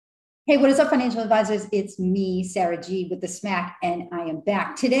Hey, what is up, financial advisors? It's me, Sarah G, with the Smack, and I am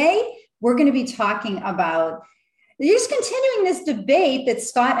back. Today, we're going to be talking about just continuing this debate that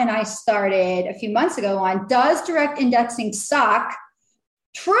Scott and I started a few months ago on does direct indexing suck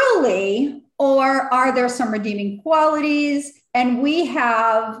truly, or are there some redeeming qualities? And we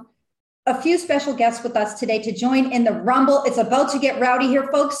have a few special guests with us today to join in the rumble. It's about to get rowdy here,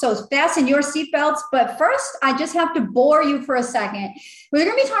 folks, so fasten your seatbelts. But first, I just have to bore you for a second. We're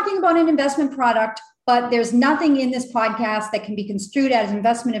going to be talking about an investment product, but there's nothing in this podcast that can be construed as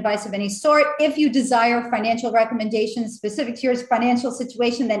investment advice of any sort. If you desire financial recommendations specific to your financial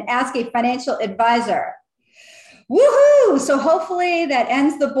situation, then ask a financial advisor. Woohoo! So hopefully that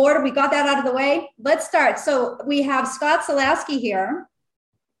ends the board. We got that out of the way. Let's start. So we have Scott Zaleski here.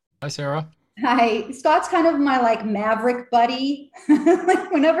 Hi, Sarah. Hi. Scott's kind of my maverick buddy.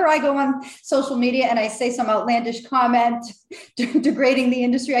 Like whenever I go on social media and I say some outlandish comment degrading the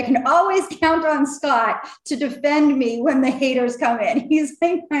industry, I can always count on Scott to defend me when the haters come in. He's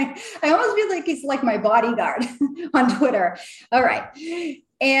like I almost feel like he's like my bodyguard on Twitter. All right.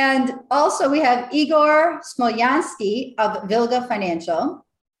 And also we have Igor Smolyansky of Vilga Financial.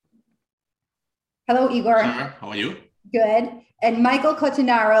 Hello, Igor. Sarah, how are you? Good. And Michael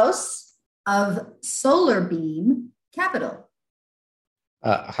Cotinaros of SolarBeam Capital.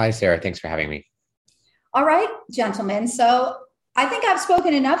 Hi, Sarah. Thanks for having me. All right, gentlemen. So I think I've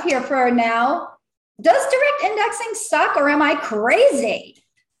spoken enough here for now. Does direct indexing suck, or am I crazy?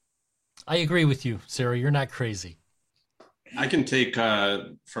 I agree with you, Sarah. You're not crazy. I can take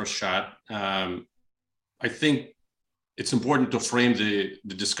first shot. I think it's important to frame the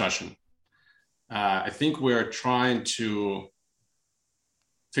discussion. I think we're trying to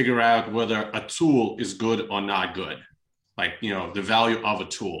figure out whether a tool is good or not good. Like, the value of a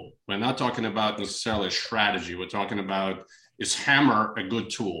tool. We're not talking about necessarily a strategy. We're talking about, is Hammer a good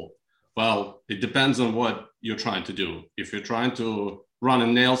tool? Well, it depends on what you're trying to do. If you're trying to run a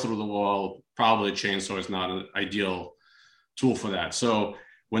nail through the wall, probably a chainsaw is not an ideal tool for that. So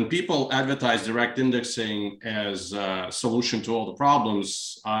when people advertise direct indexing as a solution to all the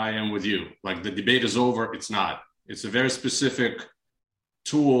problems, I am with you. Like, the debate is over. It's not. It's a very specific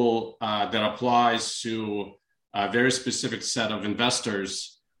tool that applies to a very specific set of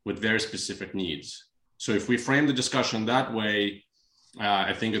investors with very specific needs. So if we frame the discussion that way,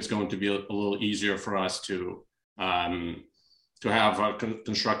 I think it's going to be a little easier for us to have a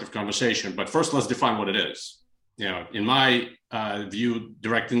constructive conversation. But first, let's define what it is. In my view,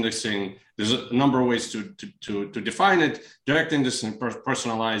 direct indexing, there's a number of ways to define it. Direct indexing,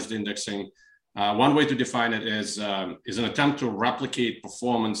 personalized indexing. One way to define it is an attempt to replicate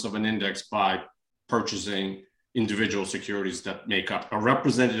performance of an index by purchasing individual securities that make up a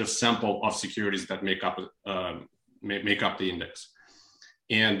representative sample of securities that make up the index.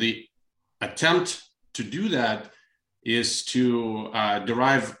 And the attempt to do that is to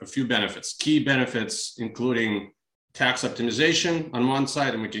derive a few benefits, key benefits, including tax optimization on one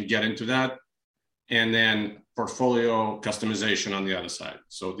side, and we can get into that, and then portfolio customization on the other side.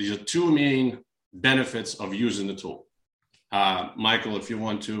 So these are two main benefits of using the tool. Michael, if you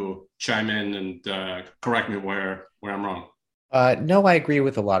want to chime in and correct me where I'm wrong. No, I agree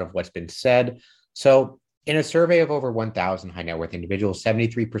with a lot of what's been said. So in a survey of over 1,000 high net worth individuals,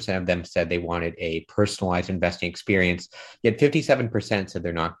 73% of them said they wanted a personalized investing experience, yet 57% said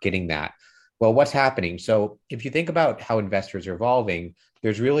they're not getting that. Well, what's happening? So if you think about how investors are evolving,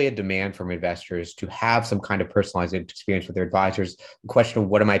 there's really a demand from investors to have some kind of personalized experience with their advisors. The question of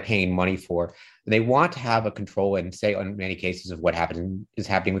what am I paying money for? They want to have a control and say in many cases of what is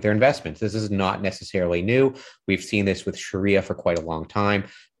happening with their investments. This is not necessarily new. We've seen this with Sharia for quite a long time,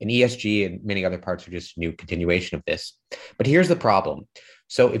 and ESG and many other parts are just new continuation of this. But here's the problem.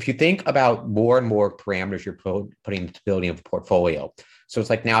 So if you think about more and more parameters you're putting into building of a portfolio, so it's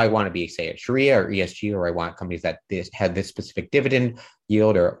like now I want to be, say, a Sharia or ESG, or I want companies that have this specific dividend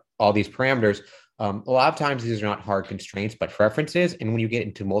yield or all these parameters. A lot of times these are not hard constraints, but preferences. And when you get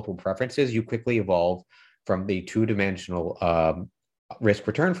into multiple preferences, you quickly evolve from the two-dimensional risk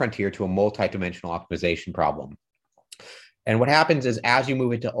return frontier to a multi-dimensional optimization problem. And what happens is as you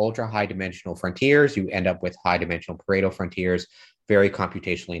move into ultra high dimensional frontiers, you end up with high dimensional Pareto frontiers, very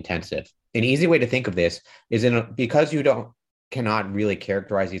computationally intensive. An easy way to think of this is because you cannot really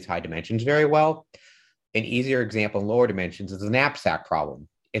characterize these high dimensions very well. An easier example in lower dimensions is the knapsack problem.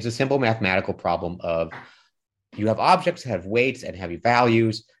 It's a simple mathematical problem of you have objects that have weights and heavy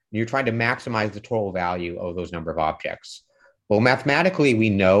values, and you're trying to maximize the total value of those number of objects. Well, mathematically, we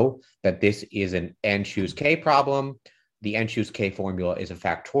know that this is an n choose k problem. The n choose k formula is a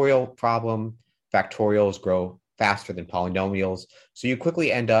factorial problem. Factorials grow faster than polynomials. So you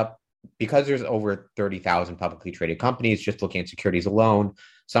quickly end up because there's over 30,000 publicly traded companies, just looking at securities alone,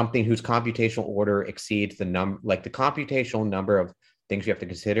 something whose computational order exceeds the the computational number of things you have to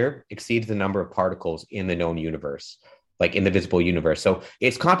consider exceeds the number of particles in the known universe, like in the visible universe. So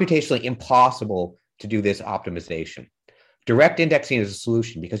it's computationally impossible to do this optimization. Direct indexing is a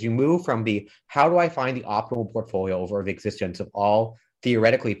solution because you move from the how do I find the optimal portfolio over the existence of all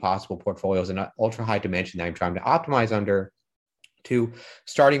theoretically possible portfolios in an ultra high dimension that I'm trying to optimize under, to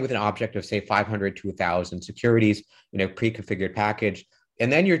starting with an object of say 500 to 1,000 securities in a pre-configured package.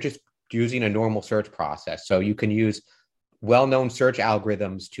 And then you're just using a normal search process. So you can use well-known search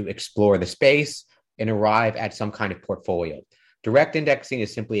algorithms to explore the space and arrive at some kind of portfolio. Direct indexing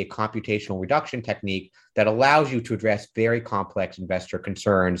is simply a computational reduction technique that allows you to address very complex investor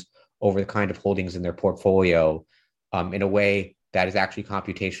concerns over the kind of holdings in their portfolio in a way that is actually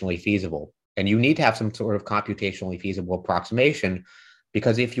computationally feasible. And you need to have some sort of computationally feasible approximation,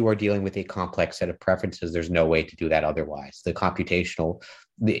 because if you are dealing with a complex set of preferences, there's no way to do that otherwise.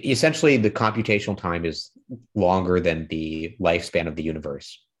 Essentially, the computational time is longer than the lifespan of the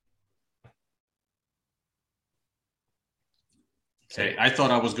universe. Okay, I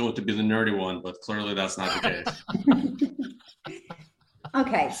thought I was going to be the nerdy one, but clearly that's not the case.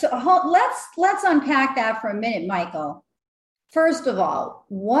 Okay, so let's unpack that for a minute, Michael. First of all,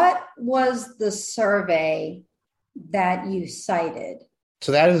 what was the survey that you cited?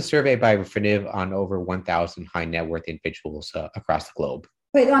 So that is a survey by Refinitiv on over 1,000 high net worth individuals across the globe.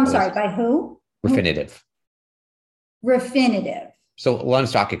 Wait, I'm sorry, by who? Refinitiv. Refinitiv. So London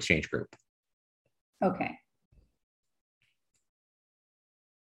Stock Exchange Group. Okay.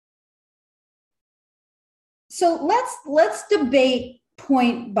 So let's debate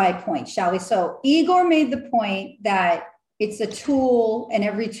point by point, shall we? So Igor made the point that it's a tool, and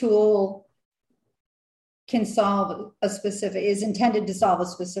every tool can is intended to solve a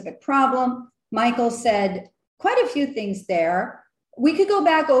specific problem. Michael said quite a few things there. We could go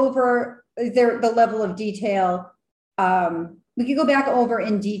back over the level of detail. We could go back over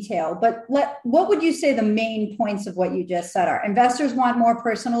in detail, but what would you say the main points of what you just said are? Investors want more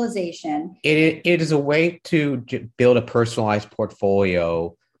personalization. It is a way to build a personalized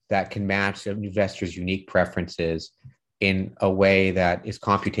portfolio that can match an investor's unique preferences in a way that is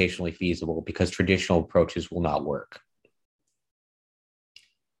computationally feasible, because traditional approaches will not work.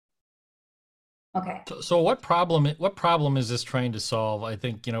 Okay. So what problem is this trying to solve? I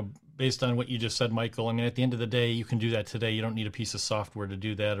think, based on what you just said, Michael, I mean, at the end of the day, you can do that today. You don't need a piece of software to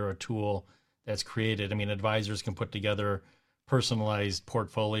do that or a tool that's created. I mean, advisors can put together personalized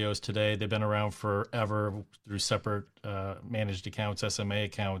portfolios today. They've been around forever through separate managed accounts, SMA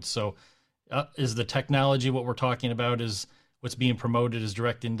accounts. So is the technology what we're talking about is what's being promoted as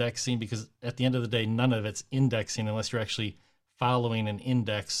direct indexing? Because at the end of the day, none of it's indexing unless you're actually following an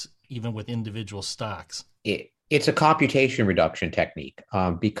index, even with individual stocks. It's a computation reduction technique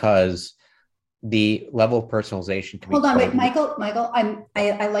because the level of personalization can Hold on, wait, Michael,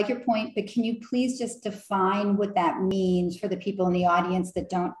 I like your point, but can you please just define what that means for the people in the audience that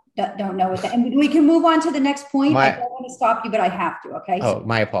don't know what that, and we can move on to the next point. I don't want to stop you, but I have to, okay? Oh,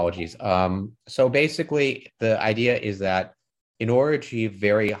 my apologies. So basically the idea is that in order to achieve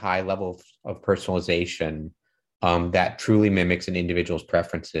very high level of personalization that truly mimics an individual's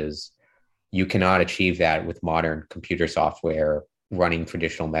preferences, you cannot achieve that with modern computer software running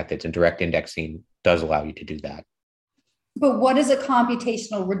traditional methods, and direct indexing does allow you to do that. But what is a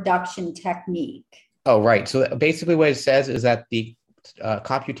computational reduction technique? Oh, right. So basically what it says is that the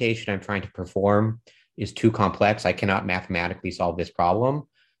computation I'm trying to perform is too complex. I cannot mathematically solve this problem.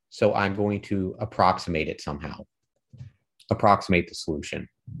 So I'm going to approximate it somehow, approximate the solution.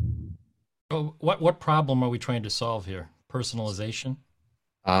 Oh, what problem are we trying to solve here? Personalization?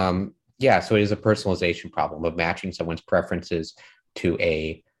 Yeah, so it is a personalization problem of matching someone's preferences to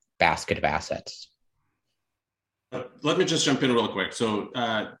a basket of assets. Let me just jump in real quick. So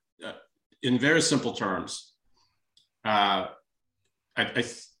in very simple terms, do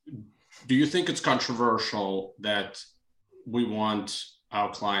you think it's controversial that we want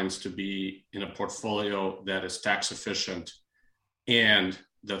our clients to be in a portfolio that is tax efficient and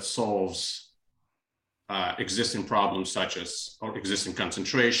that solves existing problems such as existing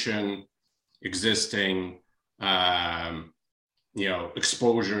concentration, existing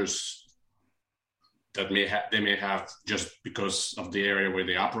exposures that they may have just because of the area where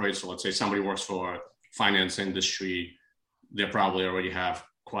they operate? So let's say somebody works for finance industry, they probably already have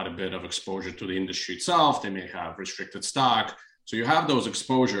quite a bit of exposure to the industry itself. They may have restricted stock. So you have those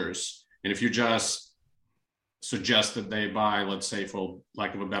exposures. And if you just suggest that they buy, let's say, for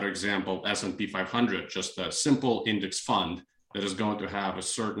lack of a better example, S&P 500, just a simple index fund that is going to have a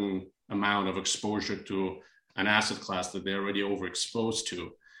certain amount of exposure to an asset class that they're already overexposed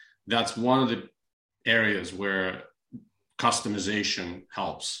to. That's one of the areas where customization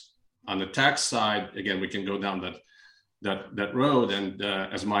helps. On the tax side, again, we can go down that road. And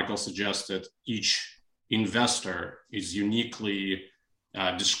as Michael suggested, each investor is uniquely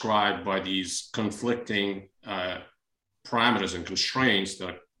described by these conflicting parameters and constraints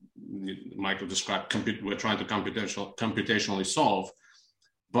that Michael described. We're trying to computationally solve.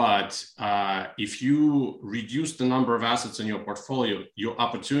 But if you reduce the number of assets in your portfolio, your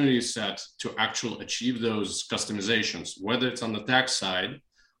opportunity set to actually achieve those customizations, whether it's on the tax side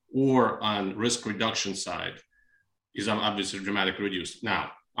or on risk reduction side, is obviously dramatically reduced.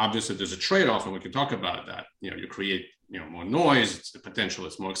 Now, obviously, there's a trade-off, and we can talk about that. You create more noise. It's the potential.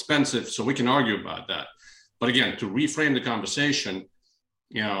 It's more expensive, so we can argue about that. But again, to reframe the conversation,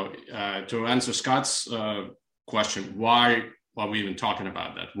 to answer Scott's question, why are we even talking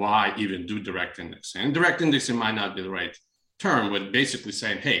about that? Why even do direct indexing? And direct indexing might not be the right term, but basically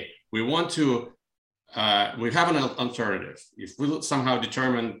saying, hey, we want to, we have an alternative. If we somehow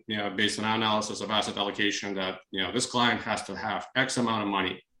determine, based on our analysis of asset allocation, that, this client has to have X amount of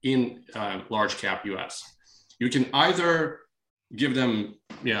money in large cap US, you can either give them,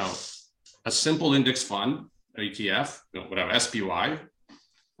 a simple index fund, ETF, whatever, SPY,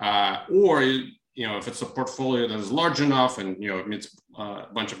 or if it's a portfolio that is large enough and it meets a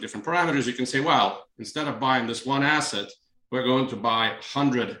bunch of different parameters, you can say, well, instead of buying this one asset, we're going to buy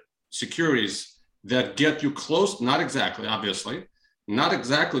 100 securities that get you close, not exactly, obviously, not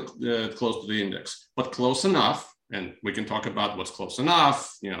exactly close to the index, but close enough. And we can talk about what's close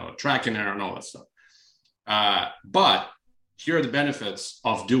enough, tracking error and all that stuff. But here are the benefits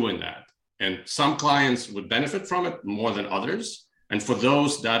of doing that. And some clients would benefit from it more than others. And for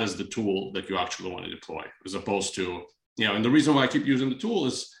those, that is the tool that you actually want to deploy, as opposed to, and the reason why I keep using the tool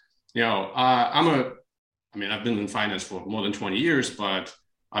is, I've been in finance for more than 20 years, but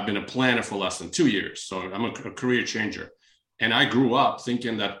I've been a planner for less than 2 years. So I'm a career changer. And I grew up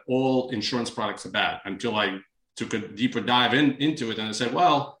thinking that all insurance products are bad until I took a deeper dive into it. And I said,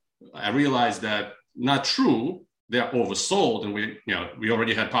 well, I realized that not true. They're oversold. And we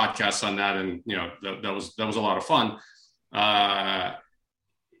already had podcasts on that. And, that was a lot of fun.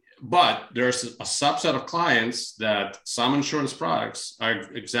 But there's a subset of clients that some insurance products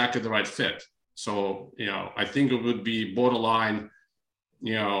are exactly the right fit. So, I think it would be borderline,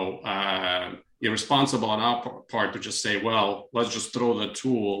 irresponsible on our part to just say, well, let's just throw the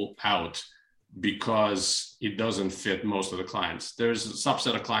tool out because it doesn't fit most of the clients. There's a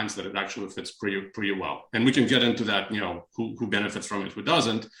subset of clients that it actually fits pretty well. And we can get into that, who benefits from it, who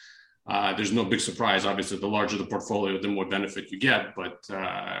doesn't. There's no big surprise. Obviously, the larger the portfolio, the more benefit you get. But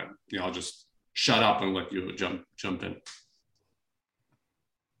I'll just shut up and let you jump in.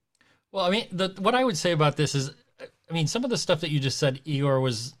 Well, what I would say about this is, some of the stuff that you just said, Igor,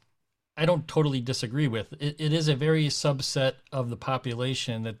 I don't totally disagree with. It is a very subset of the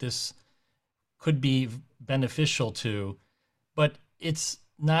population that this could be beneficial to, but it's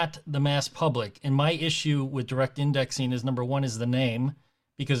not the mass public. And my issue with direct indexing is, number one, is the name,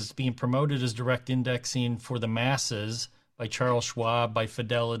 because it's being promoted as direct indexing for the masses by Charles Schwab, by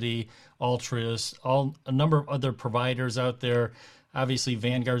Fidelity, Altruist, a number of other providers out there. Obviously,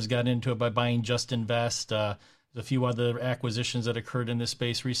 Vanguard's got into it by buying Just Invest. There's a few other acquisitions that occurred in this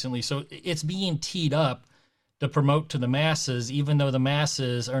space recently. So it's being teed up to promote to the masses, even though the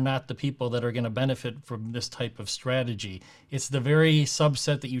masses are not the people that are going to benefit from this type of strategy. It's the very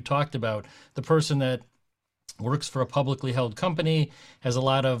subset that you talked about, the person that works for a publicly held company, has a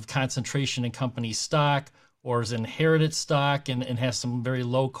lot of concentration in company stock, or is inherited stock and has some very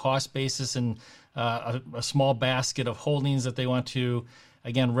low cost basis and a small basket of holdings that they want to,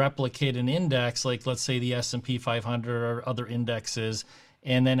 again, replicate an index, like let's say the S&P 500 or other indexes,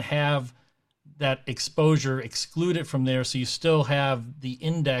 and then have that exposure excluded from there, so you still have the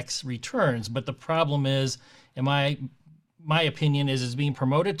index returns. But the problem is, in my opinion, is it's being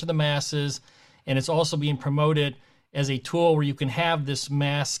promoted to the masses, and it's also being promoted as a tool where you can have this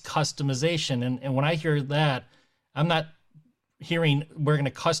mass customization. And when I hear that, I'm not hearing we're going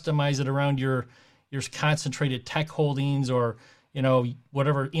to customize it around your concentrated tech holdings or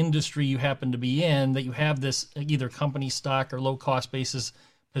whatever industry you happen to be in, that you have this either company stock or low cost basis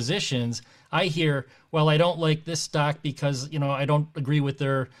positions. I hear, well, I don't like this stock because, I don't agree with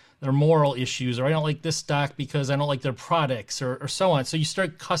their moral issues, or I don't like this stock because I don't like their products, or so on. So you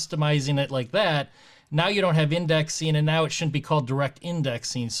start customizing it like that. Now you don't have indexing, and now it shouldn't be called direct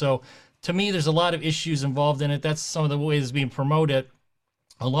indexing. So to me, there's a lot of issues involved in it. That's some of the ways it's being promoted.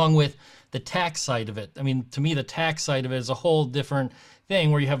 along with the tax side of it. I mean, to me, the tax side of it is a whole different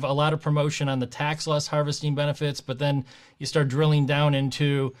thing where you have a lot of promotion on the tax loss harvesting benefits, but then you start drilling down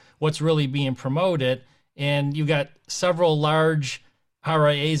into what's really being promoted. And you got several large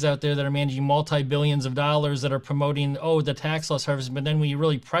RIAs out there that are managing multi-billions of dollars that are promoting, the tax loss harvesting. But then when you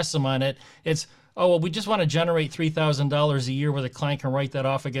really press them on it, it's, we just want to generate $3,000 a year where the client can write that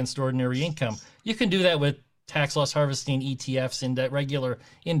off against ordinary income. You can do that with tax loss harvesting ETFs and regular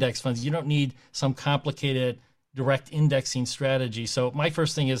index funds. You don't need some complicated direct indexing strategy. So my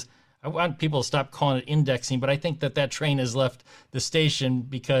first thing is I want people to stop calling it indexing, but I think that train has left the station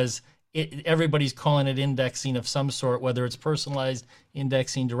because everybody's calling it indexing of some sort, whether it's personalized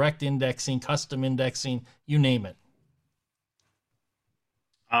indexing, direct indexing, custom indexing, you name it.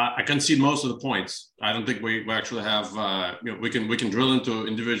 I concede most of the points. I don't think we actually have. We can drill into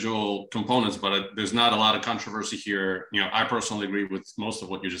individual components, but there's not a lot of controversy here. I personally agree with most of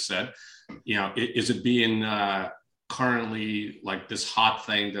what you just said. Is it being currently like this hot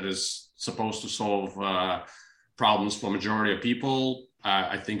thing that is supposed to solve problems for a majority of people?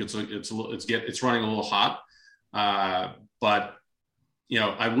 I think it's running a little hot, but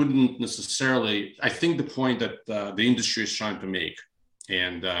I wouldn't necessarily. I think the point that the industry is trying to make.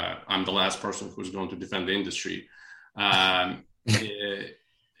 And I'm the last person who's going to defend the industry,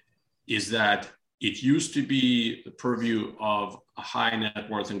 is that it used to be the purview of high net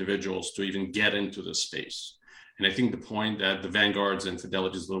worth individuals to even get into this space. And I think the point that the Vanguards and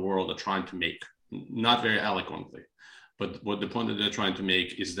Fidelities of the world are trying to make, not very eloquently, but what the point that they're trying to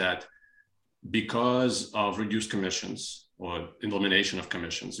make is that because of reduced commissions, or elimination of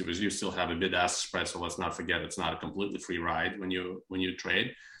commissions, because you still have a bid-ask spread. So let's not forget, it's not a completely free ride when you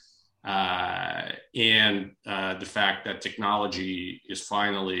trade. And the fact that technology is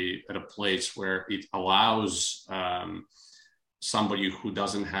finally at a place where it allows somebody who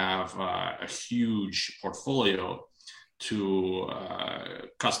doesn't have a huge portfolio to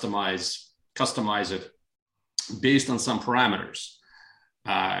customize it based on some parameters.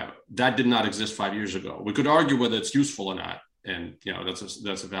 That did not exist 5 years ago. We could argue whether it's useful or not, and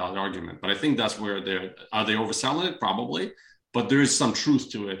that's a valid argument. But I think that's where they overselling it? Probably, but there is some truth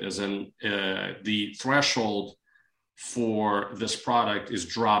to it, as in the threshold for this product is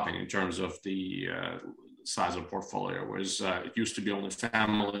dropping in terms of the size of the portfolio. Whereas it used to be only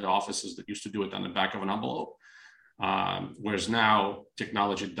family offices that used to do it on the back of an envelope, whereas now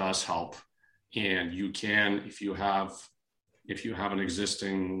technology does help, and you can, if you have an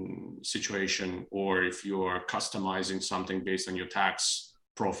existing situation, or if you're customizing something based on your tax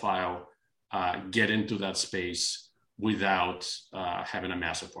profile, get into that space without having a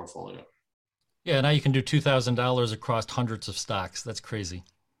massive portfolio. Yeah, now you can do $2,000 across hundreds of stocks. That's crazy.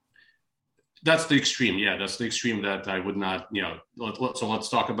 That's the extreme. Yeah, that's the extreme that I would not, so let's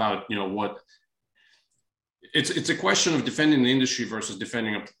talk about, what it's a question of defending the industry versus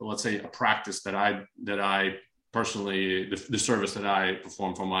defending, let's say, a practice that I personally, the service that I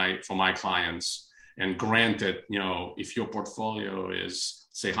perform for my clients. And granted, if your portfolio is,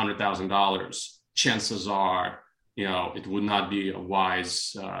 say, $100,000, chances are, it would not be a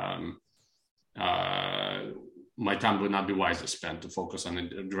wise, my time would not be wisely spent to focus on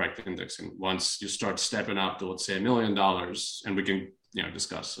the direct indexing. Once you start stepping up to, let's say, $1 million, and we can,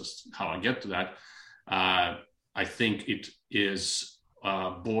 discuss how I get to that, I think it is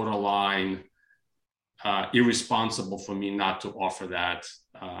borderline irresponsible for me not to offer that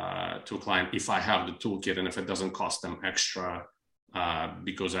to a client if I have the toolkit and if it doesn't cost them extra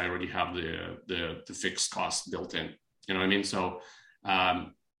because I already have the fixed cost built in. You know what I mean? So,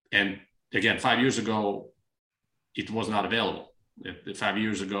 and again, 5 years ago, it was not available. 5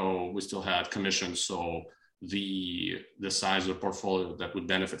 years ago, we still had commissions, so the size of the portfolio that would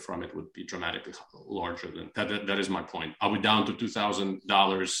benefit from it would be dramatically larger than that. That is my point. Are we down to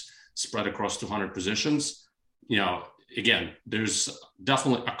 $2,000 spread across 200 positions? Again, there's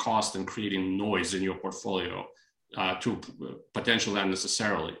definitely a cost in creating noise in your portfolio to potentially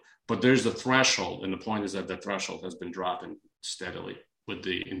unnecessarily, but there's the threshold, and the point is that the threshold has been dropping steadily with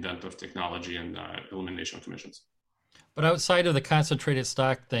the invent of technology and elimination of commissions. But outside of the concentrated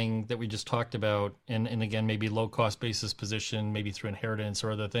stock thing that we just talked about, and again, maybe low cost basis position, maybe through inheritance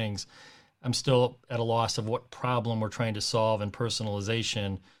or other things, I'm still at a loss of what problem we're trying to solve in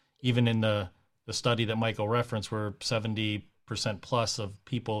personalization. Even in the study that Michael referenced, where 70% plus of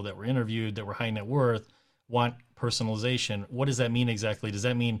people that were interviewed that were high net worth want personalization. What does that mean exactly? Does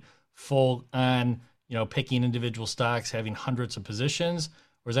that mean full on, picking individual stocks, having hundreds of positions?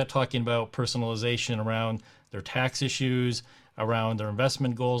 Or is that talking about personalization around their tax issues, around their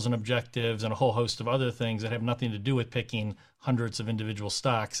investment goals and objectives and a whole host of other things that have nothing to do with picking hundreds of individual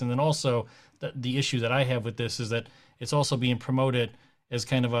stocks. And then also the issue that I have with this is that it's also being promoted as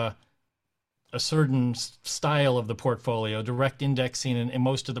kind of a certain style of the portfolio, direct indexing, and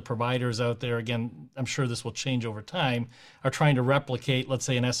most of the providers out there, again, I'm sure this will change over time, are trying to replicate, let's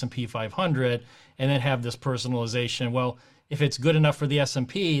say, an S&P 500 and then have this personalization. Well, if it's good enough for the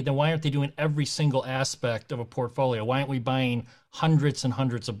S&P, then why aren't they doing every single aspect of a portfolio? Why aren't we buying hundreds and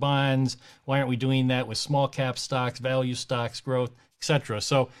hundreds of bonds? Why aren't we doing that with small cap stocks, value stocks, growth, et cetera?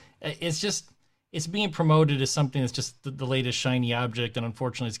 So it's being promoted as something that's just the latest shiny object, and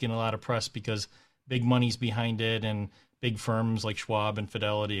unfortunately it's getting a lot of press because big money's behind it and big firms like Schwab and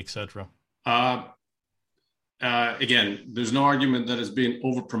Fidelity, et cetera. Again, there's no argument that it's being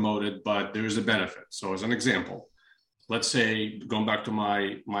over-promoted, but there is a benefit. So as an example, let's say, going back to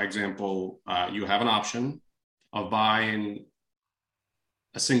my example, you have an option of buying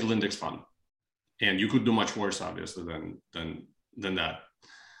a single index fund, and you could do much worse, obviously, than that.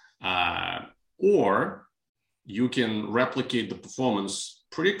 Or you can replicate the performance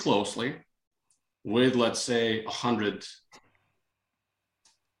pretty closely with, let's say, 100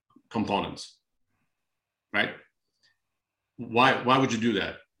 components, right? Why would you do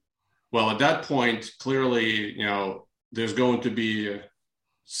that? Well, at that point, clearly, there's going to be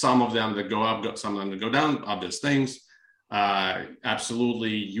some of them that go up, some of them that go down, obvious things.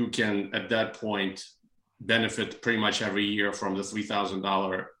 Absolutely, you can, at that point, benefit pretty much every year from the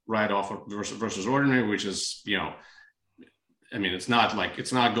 $3,000 write-off versus ordinary, which is, it's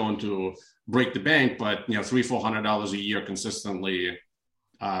not going to break the bank, but $300-400 a year consistently,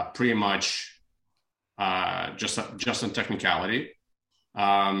 pretty much just in technicality.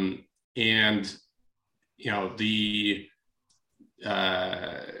 And the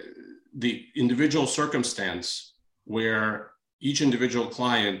individual circumstance where each individual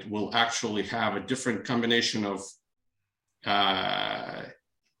client will actually have a different combination of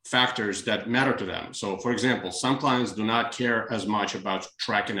factors that matter to them. So, for example, some clients do not care as much about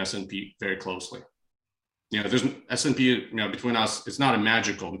tracking S&P very closely. There's S&P, between us, it's not a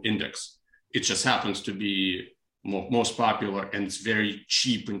magical index. It just happens to be most popular, and it's very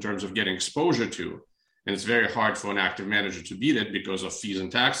cheap in terms of getting exposure to. And it's very hard for an active manager to beat it because of fees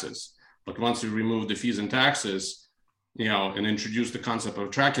and taxes. But once you remove the fees and taxes, and introduce the concept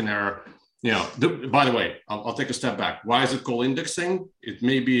of tracking error, by the way, I'll take a step back. Why is it called indexing? It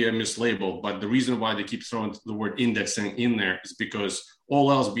may be a mislabel, but the reason why they keep throwing the word indexing in there is because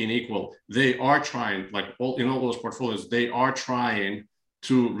all else being equal, they are trying, in all those portfolios, they are trying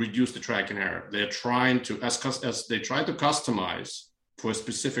to reduce the tracking error. They're trying to, as they try to customize for a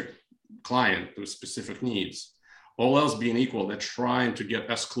specific client with specific needs. All else being equal, they're trying to get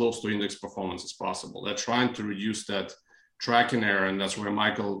as close to index performance as possible. They're trying to reduce that tracking error, and that's where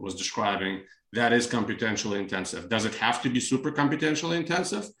Michael was describing. That is computationally intensive. Does it have to be super computationally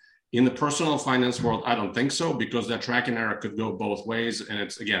intensive? In the personal finance world, I don't think so, because that tracking error could go both ways. And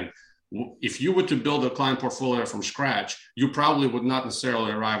it's, again, if you were to build a client portfolio from scratch, you probably would not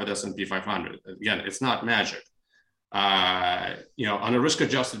necessarily arrive at S&P 500. Again, it's not magic. On a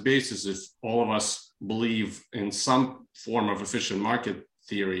risk-adjusted basis, if all of us believe in some form of efficient market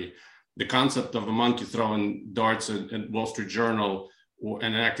theory, the concept of a monkey throwing darts at Wall Street Journal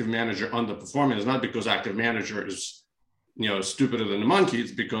and an active manager underperforming is not because active manager is, stupider than the monkey.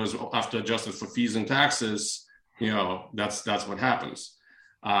 It's because after adjusted for fees and taxes, that's what happens.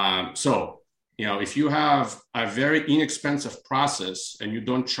 If you have a very inexpensive process and you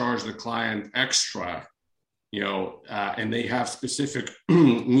don't charge the client extra, and they have specific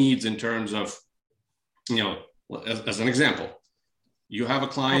needs in terms of, as an example, you have a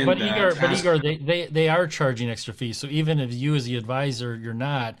client. But Igor, they are charging extra fees. So even if you as the advisor, you're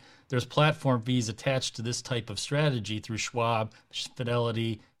not, there's platform fees attached to this type of strategy through Schwab,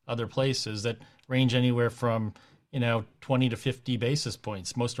 Fidelity, other places that range anywhere from 20 to 50 basis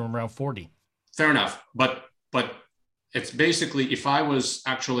points. Most of them around 40. Fair enough, but it's basically, if I was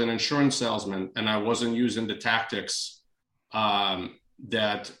actually an insurance salesman and I wasn't using the tactics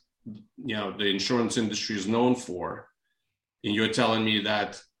that the insurance industry is known for, and you're telling me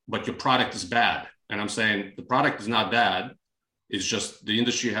that, but your product is bad, and I'm saying the product is not bad. It's just the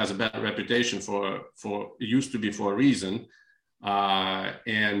industry has a bad reputation for it used to be for a reason.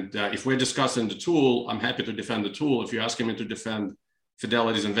 If we're discussing the tool, I'm happy to defend the tool. If you're asking me to defend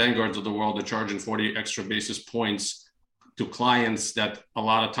Fidelities and Vanguards of the world, they're charging 40 extra basis points to clients that a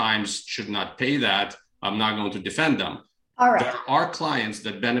lot of times should not pay that, I'm not going to defend them. All right. There are clients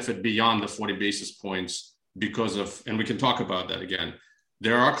that benefit beyond the 40 basis points because of, and we can talk about that again,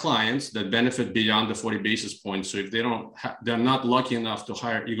 there are clients that benefit beyond the 40 basis points. So if they're not lucky enough to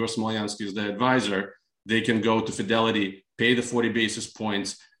hire Igor Smolyansky as their advisor, they can go to Fidelity, pay the 40 basis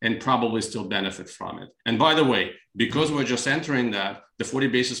points, and probably still benefit from it. And by the way, because we're just entering that, the 40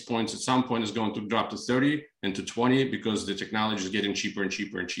 basis points at some point is going to drop to 30 and to 20 because the technology is getting cheaper and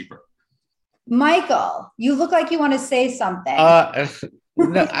cheaper and cheaper. Michael, you look like you want to say something.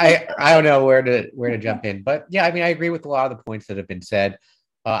 No, I don't know where to jump in, but yeah, I mean, I agree with a lot of the points that have been said.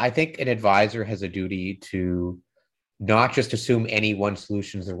 I think an advisor has a duty to not just assume any one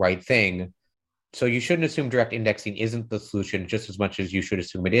solution is the right thing. So you shouldn't assume direct indexing isn't the solution just as much as you should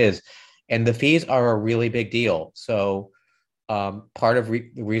assume it is. And the fees are a really big deal. So part of the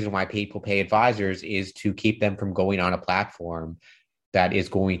reason why people pay advisors is to keep them from going on a platform that is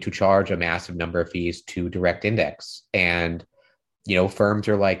going to charge a massive number of fees to direct index. And, firms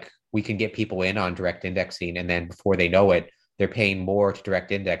are like, we can get people in on direct indexing. And then before they know it, they're paying more to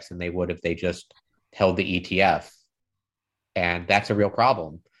direct index than they would if they just held the ETF. And that's a real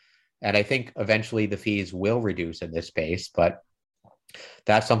problem. And I think eventually the fees will reduce in this space, but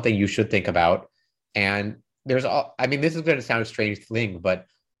that's something you should think about. And this is going to sound a strange thing, but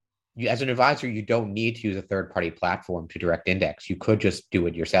as an advisor, you don't need to use a third-party platform to direct index. You could just do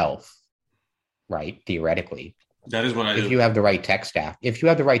it yourself, right? Theoretically. That is what I do. If you have the right tech stack. If you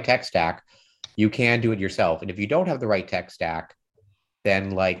have the right tech stack, you can do it yourself. And if you don't have the right tech stack,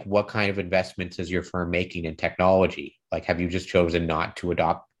 then what kind of investments is your firm making in technology? Have you just chosen not to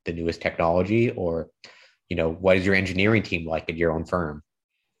adopt the newest technology, or, what is your engineering team like at your own firm?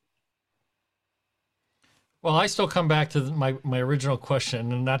 Well, I still come back to my original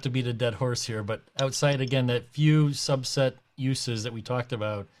question, and not to beat a dead horse here, but outside, again, that few subset uses that we talked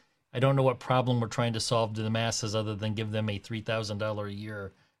about, I don't know what problem we're trying to solve to the masses other than give them a $3,000 a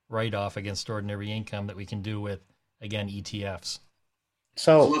year write-off against ordinary income that we can do with, again, ETFs.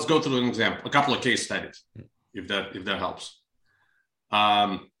 So let's go through an example, a couple of case studies, if that helps.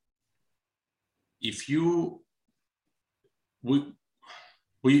 I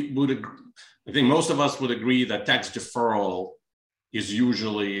think most of us would agree that tax deferral is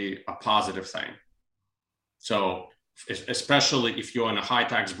usually a positive thing. So especially if you're in a high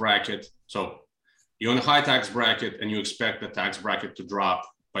tax bracket. So you're in a high tax bracket and you expect the tax bracket to drop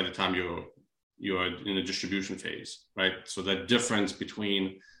by the time you're in the distribution phase, right? So the difference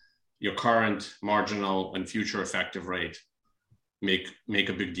between your current marginal and future effective rate make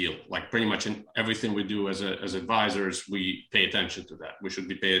a big deal. Pretty much in everything we do as advisors, we pay attention to that. We should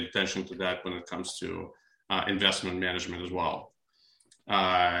be paying attention to that when it comes to investment management as well.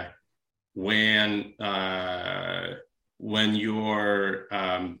 When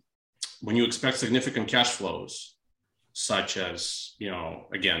you expect significant cash flows, such as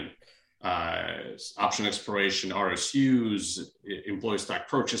option expiration, RSUs, employee stock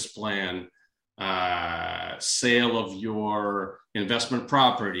purchase plan, sale of your investment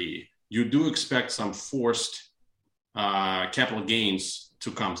property, you do expect some forced capital gains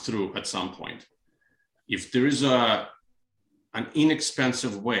to come through at some point. If there is an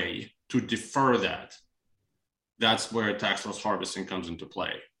inexpensive way to defer that, that's where tax loss harvesting comes into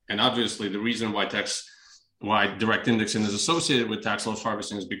play. And obviously the reason why direct indexing is associated with tax loss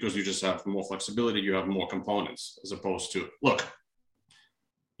harvesting is because you just have more flexibility, you have more components, as opposed to, look,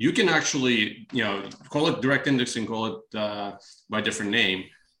 you can actually, call it direct indexing, call it by a different name.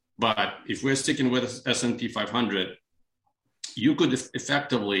 But if we're sticking with S&P 500, you could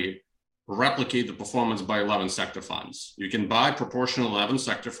effectively replicate the performance by 11 sector funds. You can buy proportional 11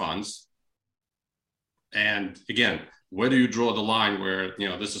 sector funds. And again, where do you draw the line where,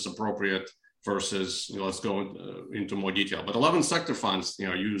 this is appropriate versus, let's go into more detail. But 11 sector funds,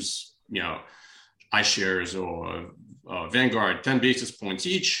 use, iShares or Vanguard, 10 basis points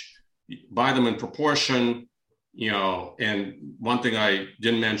each, buy them in proportion, and one thing I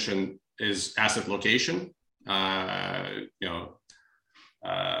didn't mention is asset location, a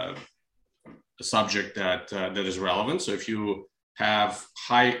subject that is relevant. So if you have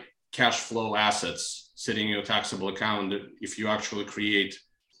high cash flow assets sitting in your taxable account, if you actually create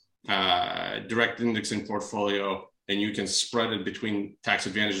direct indexing portfolio and you can spread it between tax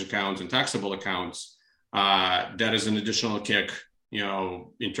advantage accounts and taxable accounts, that is an additional kick,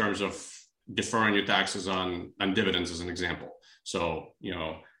 in terms of deferring your taxes on dividends, as an example. So,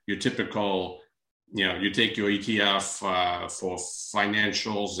 your typical, you take your ETF for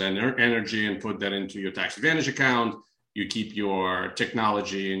financials and energy and put that into your tax advantage account. You keep your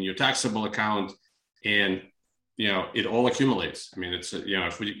technology in your taxable account, and it all accumulates. I mean, it's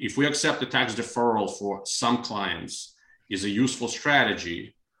if we accept the tax deferral for some clients is a useful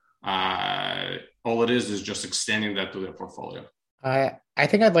strategy, all it is just extending that to their portfolio. I I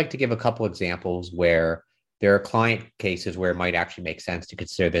think I'd like to give a couple examples where there are client cases where it might actually make sense to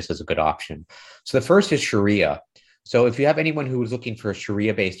consider this as a good option. So the first is Sharia. So if you have anyone who is looking for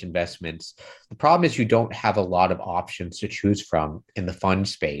Sharia-based investments, the problem is you don't have a lot of options to choose from in the fund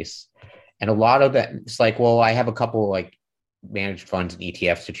space. And a lot of that, it's like, well, I have a couple like managed funds and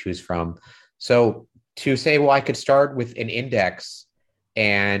ETFs to choose from. So to say, well, I could start with an index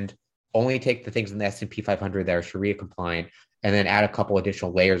and only take the things in the S&P 500 that are Sharia compliant, and then add a couple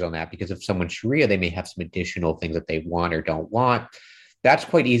additional layers on that, because if someone's Sharia, they may have some additional things that they want or don't want. That's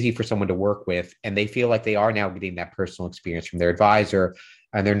quite easy for someone to work with. And they feel like they are now getting that personal experience from their advisor,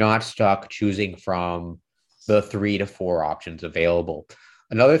 and they're not stuck choosing from the 3 to 4 options available.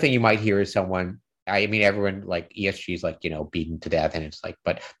 Another thing you might hear is someone, I mean, everyone like ESG is like, beaten to death. And it's like,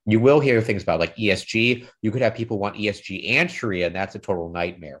 but you will hear things about like ESG. You could have people want ESG and Sharia, and that's a total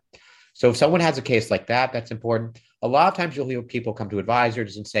nightmare. So if someone has a case like that, that's important. A lot of times you'll hear people come to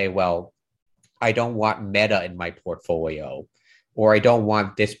advisors and say, well, I don't want Meta in my portfolio, or I don't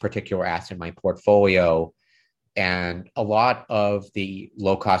want this particular asset in my portfolio. And a lot of the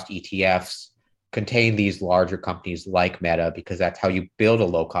low-cost ETFs contain these larger companies like Meta, because that's how you build a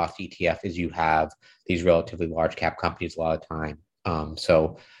low-cost ETF, is you have these relatively large cap companies a lot of time.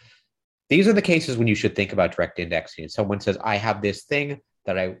 So these are the cases when you should think about direct indexing. Someone says, I have this thing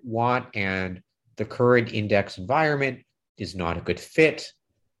that I want, and the current index environment is not a good fit,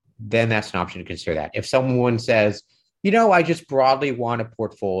 then that's an option to consider that. If someone says, I just broadly want a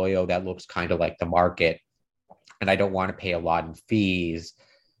portfolio that looks kind of like the market, and I don't want to pay a lot in fees,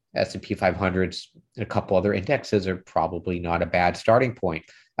 S&P 500s and a couple other indexes are probably not a bad starting point.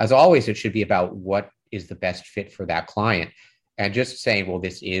 As always, it should be about what is the best fit for that client. And just saying, well,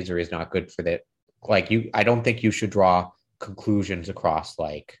 this is or is not good for that. I don't think you should draw conclusions across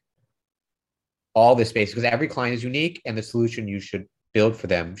like all this space, because every client is unique, and the solution you should build for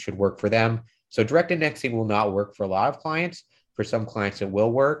them should work for them. So direct indexing will not work for a lot of clients. For some clients, it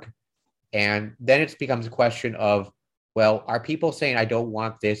will work. And then it becomes a question of, well, are people saying I don't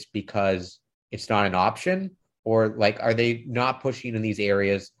want this because it's not an option? Or like, are they not pushing in these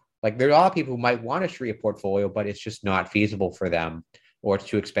areas? Like, there are a lot of people who might want a Sharia portfolio, but it's just not feasible for them, or it's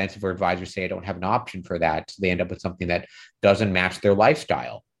too expensive, or advisors say I don't have an option for that. So they end up with something that doesn't match their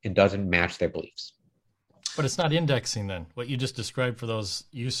lifestyle and doesn't match their beliefs. But it's not indexing then. What you just described for those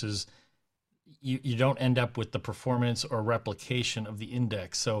uses, you don't end up with the performance or replication of the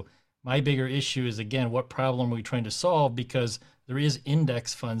index. So my bigger issue is, again, what problem are we trying to solve? Because there is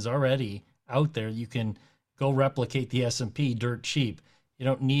index funds already out there. You can go replicate the S&P dirt cheap. You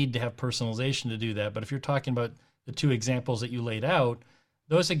don't need to have personalization to do that. But if you're talking about the two examples that you laid out,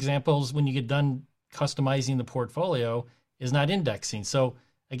 those examples, when you get done customizing the portfolio, is not indexing. So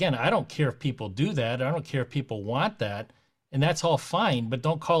again, I don't care if people do that. I don't care if people want that. And that's all fine, but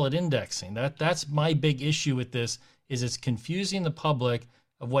don't call it indexing. That's my big issue with this, is it's confusing the public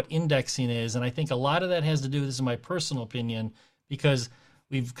of what indexing is. And I think a lot of that has to do, this is my personal opinion, because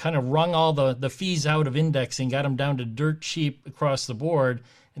we've kind of wrung all the fees out of indexing, got them down to dirt cheap across the board.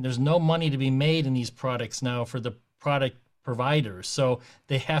 And there's no money to be made in these products now for the product providers. So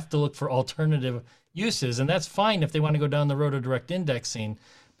they have to look for alternative uses. And that's fine if they want to go down the road of direct indexing.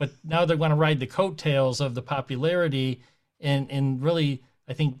 But now they're going to ride the coattails of the popularity. And really,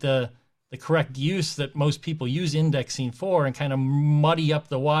 I think the correct use that most people use indexing for, and kind of muddy up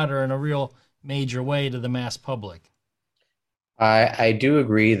the water in a real major way to the mass public. I do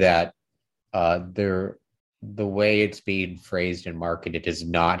agree that the way it's being phrased and marketed is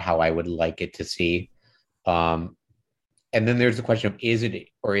not how I would like it to see. And then there's the question of, is it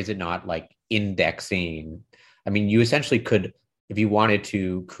or is it not like indexing? I mean, you essentially could, if you wanted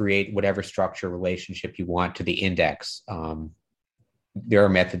to create whatever structure relationship you want to the index, there are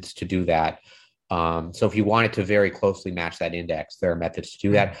methods to do that. So if you wanted to very closely match that index, there are methods to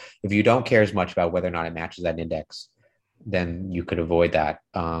do that. If you don't care as much about whether or not it matches that index, then you could avoid that.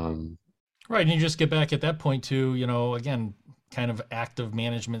 Right. And you just get back at that point to, again, kind of active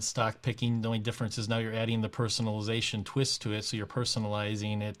management stock picking. The only difference is now you're adding the personalization twist to it. So you're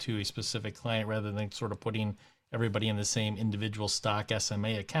personalizing it to a specific client rather than sort of putting everybody in the same individual stock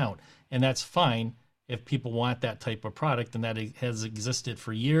SMA account. And that's fine if people want that type of product, and that has existed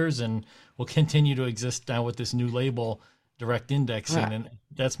for years and will continue to exist now with this new label, direct indexing. Yeah. And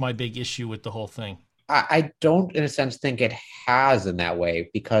that's my big issue with the whole thing. I don't, in a sense, think it has in that way,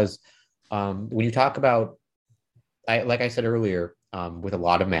 because when you talk about, like I said earlier, with a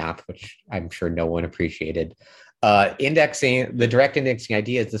lot of math, which I'm sure no one appreciated, indexing, the direct indexing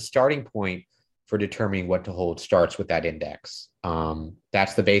idea is the starting point for determining what to hold starts with that index.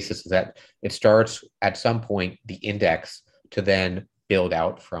 That's the basis, is that it starts at some point, the index, to then build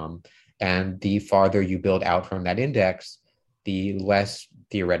out from. And the farther you build out from that index, the less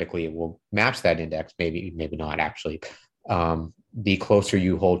theoretically it will match that index, maybe not actually. The closer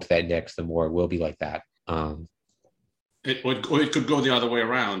you hold to that index, the more it will be like that. It could go the other way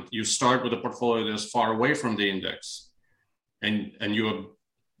around. You start with a portfolio that's far away from the index, and you are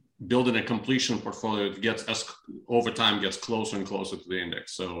building a completion portfolio that gets over time gets closer and closer to the index.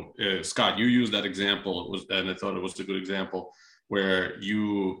 So Scott, you used that example, and I thought it was a good example, where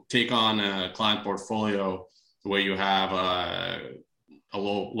you take on a client portfolio where you have a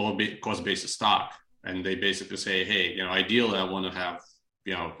low cost basis stock, and they basically say, hey, ideally I want to have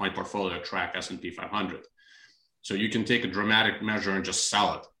my portfolio track S&P 500. So you can take a dramatic measure and just sell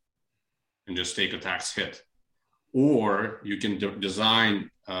it and just take a tax hit. Or you can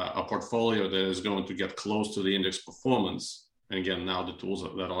design a portfolio that is going to get close to the index performance. And again, now the tools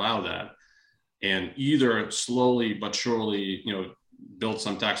that allow that, and either slowly but surely, build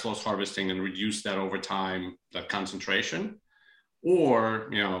some tax loss harvesting and reduce that over time, that concentration, or,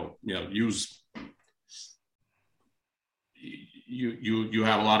 use, you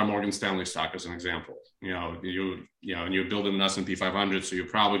have a lot of Morgan Stanley stock as an example. And you're building an S&P 500, so you're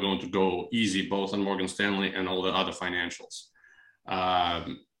probably going to go easy both on Morgan Stanley and all the other financials.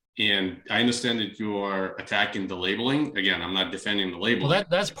 And I understand that you are attacking the labeling. Again, I'm not defending the labeling. Well,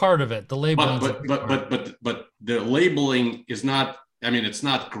 that's part of it. The labeling, but the labeling is not. I mean, it's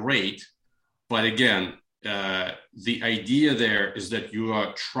not great. But again, the idea there is that you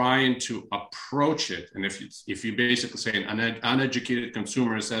are trying to approach it, and if you basically say an uneducated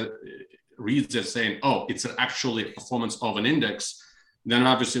consumer reads it saying, "Oh, it's actually a performance of an index," then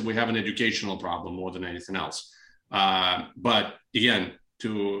obviously we have an educational problem more than anything else. But again,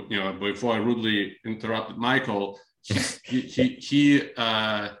 before I rudely interrupted Michael,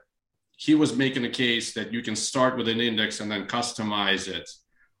 he was making a case that you can start with an index and then customize it.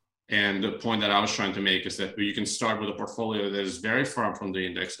 And the point that I was trying to make is that you can start with a portfolio that is very far from the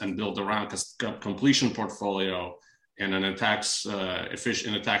index and build around a completion portfolio, and in a tax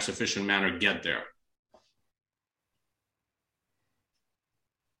efficient manner get there.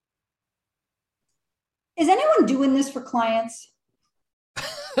 Is anyone doing this for clients?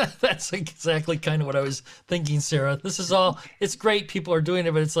 That's exactly kind of what I was thinking, Sarah. It's great people are doing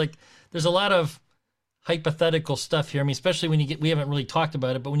it, but it's like there's a lot of hypothetical stuff here. I mean, especially when we haven't really talked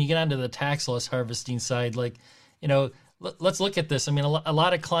about it, but when you get onto the tax loss harvesting side, let's look at this. I mean, a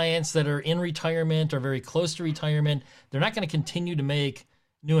lot of clients that are in retirement or very close to retirement, they're not going to continue to make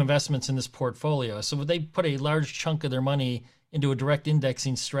new investments in this portfolio. So they put a large chunk of their money into a direct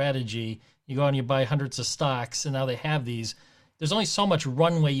indexing strategy. You go out and you buy hundreds of stocks, and now they have these. There's only so much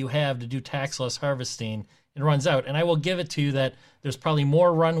runway you have to do tax loss harvesting. It runs out. And I will give it to you that there's probably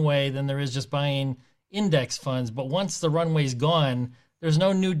more runway than there is just buying index funds. But once the runway's gone, there's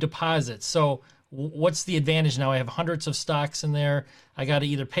no new deposits. So what's the advantage now? I have hundreds of stocks in there. I got to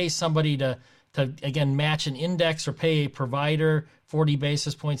either pay somebody to again, match an index or pay a provider 40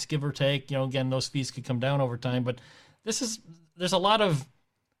 basis points, give or take. Again, those fees could come down over time. But there's a lot of,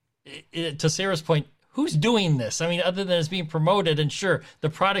 to Sarah's point, who's doing this? I mean, other than it's being promoted, and sure, the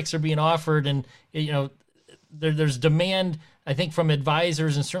products are being offered, and there's demand, I think, from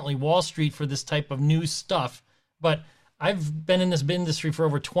advisors and certainly Wall Street for this type of new stuff. But I've been in this industry for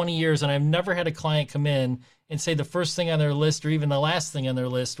over 20 years, and I've never had a client come in and say the first thing on their list, or even the last thing on their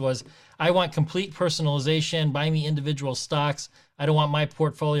list, was, I want complete personalization, buy me individual stocks. I don't want my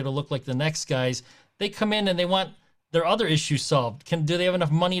portfolio to look like the next guy's. They come in and they want their other issues solved. Do they have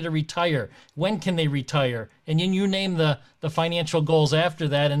enough money to retire? When can they retire? And then you name the financial goals after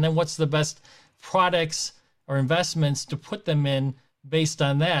that, and then what's the best products or investments to put them in based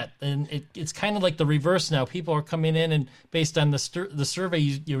on that. And it's kind of like the reverse now. People are coming in, and based on the survey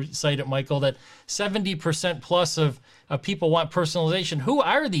you cited, Michael, that 70% plus of people want personalization. Who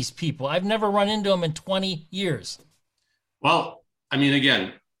are these people? I've never run into them in 20 years. Well, I mean,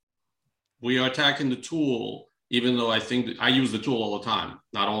 again, we are attacking the tool, even though I think I use the tool all the time.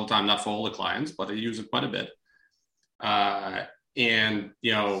 Not all the time, not for all the clients, but I use it quite a bit. And,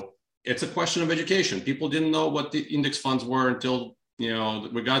 it's a question of education. People didn't know what the index funds were until,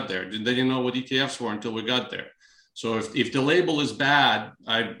 we got there. They didn't know what ETFs were until we got there. So if the label is bad,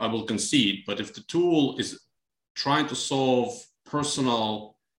 I will concede. But if the tool is trying to solve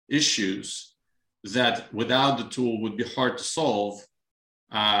personal issues that without the tool would be hard to solve,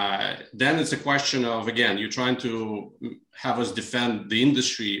 then it's a question of, again, you're trying to have us defend the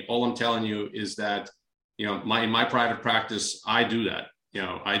industry. All I'm telling you is that, in my private practice, I do that.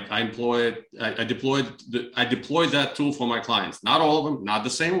 I deploy that tool for my clients. Not all of them, not the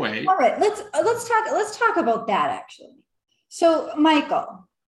same way. All right, let's talk about that actually. So, Michael,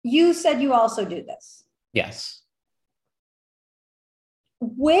 you said you also do this. Yes.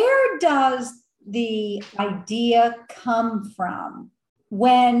 Where does the idea come from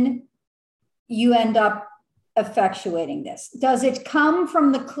when you end up effectuating this? Does it come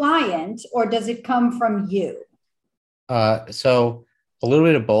from the client or does it come from you? So a little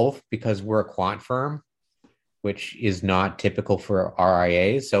bit of both, because we're a quant firm, which is not typical for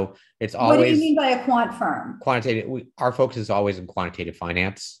RIAs. So it's always. What do you mean by a quant firm? Quantitative. Our focus is always in quantitative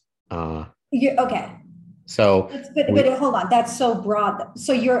finance. Okay. So, but hold on, that's so broad.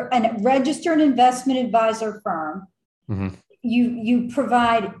 So you're a registered investment advisor firm. Mm-hmm. You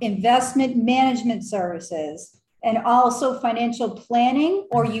provide investment management services and also financial planning,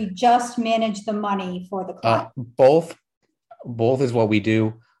 or you just manage the money for the client? Both is what we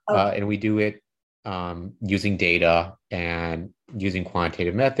do, Okay. and we do it using data and using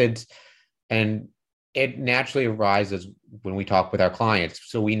quantitative methods, and it naturally arises when we talk with our clients.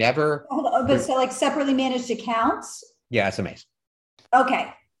 So we never. But so like separately managed accounts? Yeah, SMAs.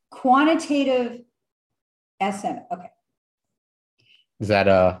 Okay. Quantitative SM. Okay. Is that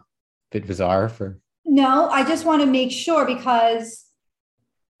a bit bizarre for? No, I just want to make sure, because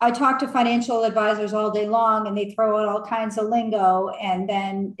I talk to financial advisors all day long and they throw out all kinds of lingo, and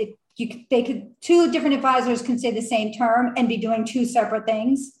then two different advisors can say the same term and be doing two separate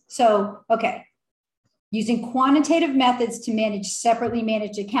things. So, okay. Using quantitative methods to manage separately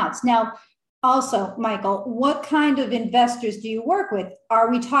managed accounts. Now, also, Michael, what kind of investors do you work with? Are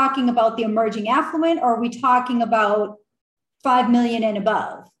we talking about the emerging affluent, or are we talking about 5 million and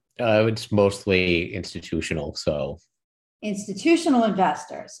above? It's mostly institutional. So institutional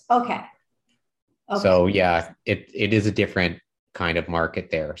investors. Okay. So yeah, it is a different kind of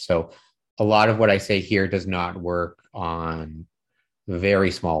market there. So a lot of what I say here does not work on very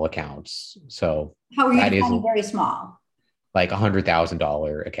small accounts. So how are you defining very small? Like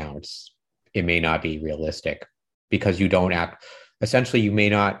 $100,000 accounts. It may not be realistic because you don't essentially you may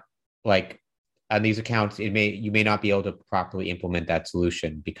not, like, on these accounts, you may not be able to properly implement that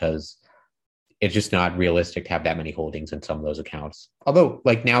solution because it's just not realistic to have that many holdings in some of those accounts. Although,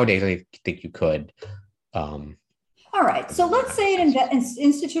 like, nowadays, I think you could. All right. So let's say an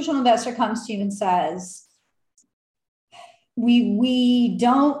institutional investor comes to you and says, we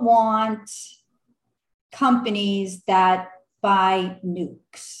don't want companies that buy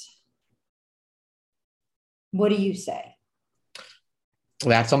nukes. What do you say?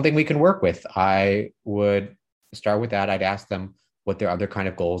 That's something we can work with. I would start with that. I'd ask them what their other kind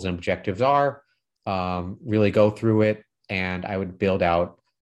of goals and objectives are, really go through it, and I would build out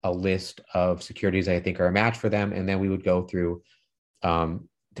a list of securities I think are a match for them. And then we would go through,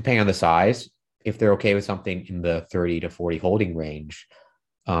 depending on the size, if they're okay with something in the 30 to 40 holding range,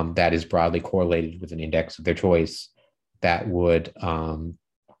 that is broadly correlated with an index of their choice, that would,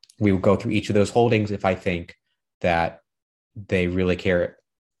 we would go through each of those holdings. If I think that they really care,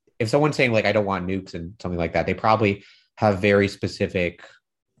 if someone's saying, like, I don't want nukes and something like that, they probably have very specific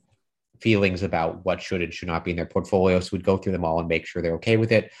feelings about what should and should not be in their portfolio. So we'd go through them all and make sure they're okay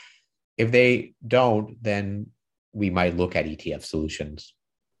with it. If they don't, then we might look at ETF solutions.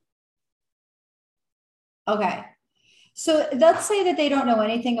 Okay. So let's say that they don't know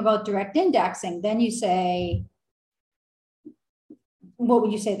anything about direct indexing. Then you say, what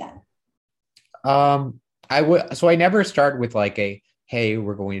would you say then? I never start with like hey,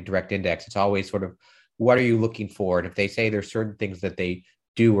 we're going to direct index. It's always sort of, what are you looking for? And if they say there's certain things that they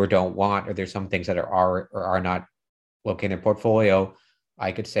do or don't want, or there's some things that are or are not located in their portfolio,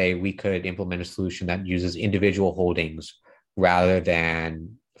 I could say we could implement a solution that uses individual holdings rather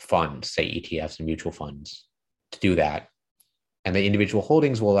than funds, say ETFs and mutual funds, to do that. And the individual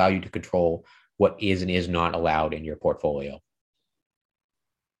holdings will allow you to control what is and is not allowed in your portfolio.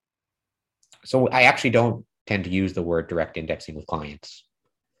 So I actually don't tend to use the word direct indexing with clients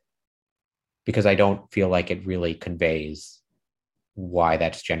because I don't feel like it really conveys why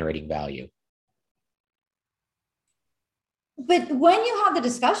that's generating value. But when you have the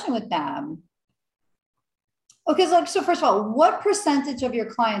discussion with them, okay, so first of all, what percentage of your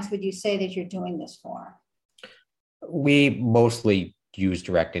clients would you say that you're doing this for? We mostly use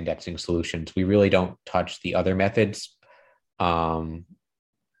direct indexing solutions. We really don't touch the other methods because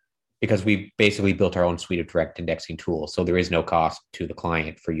we basically built our own suite of direct indexing tools. So there is no cost to the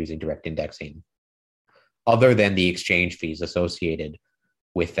client for using direct indexing, other than the exchange fees associated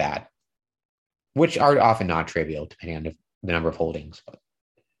with that, which are often not trivial depending on the number of holdings.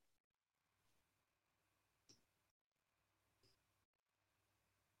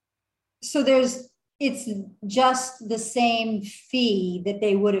 So it's just the same fee that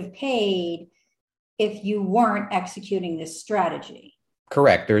they would have paid if you weren't executing this strategy.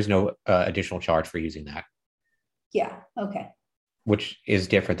 Correct. There is no additional charge for using that. Yeah. Okay. Which is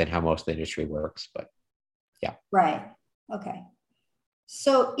different than how most of the industry works, but yeah. Right. Okay.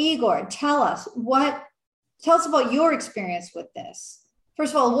 So Igor, tell us about your experience with this.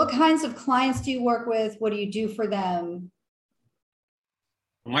 First of all, what kinds of clients do you work with? What do you do for them?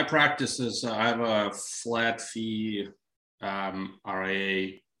 My practice is I have a flat fee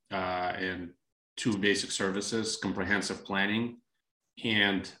RIA and two basic services: comprehensive planning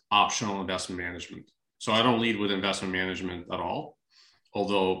and optional investment management. So I don't lead with investment management at all,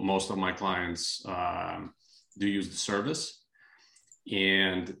 although most of my clients do use the service.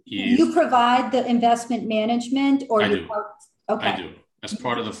 And you provide the investment management, or I do. Okay. I do. As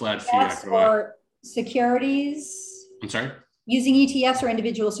part of the flat fee, I provide. Or securities? I'm sorry? Using ETFs or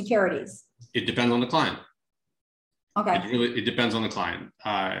individual securities? It depends on the client. Okay. It depends on the client.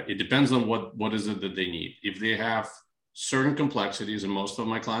 It depends on what is it that they need. If they have certain complexities, and most of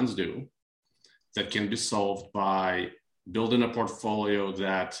my clients do, that can be solved by building a portfolio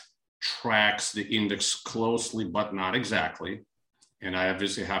that tracks the index closely, but not exactly. And I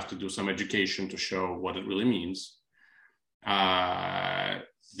obviously have to do some education to show what it really means.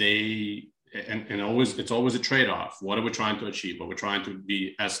 It's always a trade-off. What are we trying to achieve? But we're trying to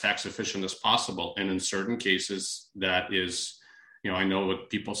be as tax efficient as possible. And in certain cases, that is, I know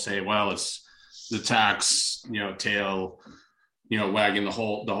what people say, well, it's the tax, tail, wagging the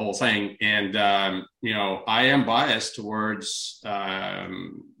whole thing. And, I am biased towards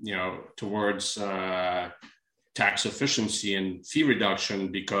tax efficiency and fee reduction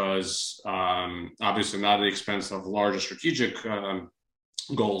because obviously not at the expense of larger strategic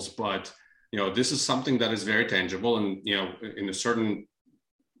goals, but this is something that is very tangible, and in a certain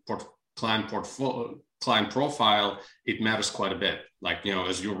client profile, it matters quite a bit. Like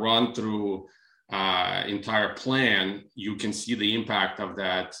as you run through entire plan, you can see the impact of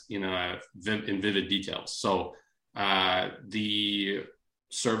that in vivid details. So the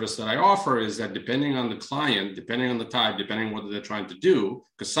service that I offer is that depending on the client, depending on the type, depending on what they're trying to do,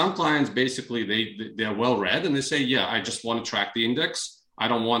 because some clients basically they're well read and they say, yeah, I just want to track the index. I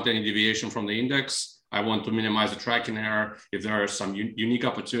don't want any deviation from the index. I want to minimize the tracking error. If there are some unique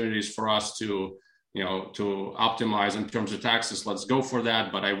opportunities for us to optimize in terms of taxes, let's go for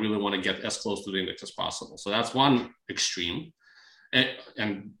that. But I really want to get as close to the index as possible. So that's one extreme.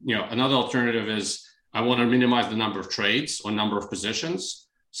 And another alternative is I want to minimize the number of trades or number of positions.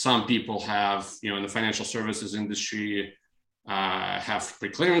 Some people have, in the financial services industry, have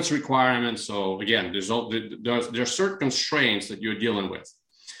pre-clearance requirements. So again, there are certain constraints that you're dealing with.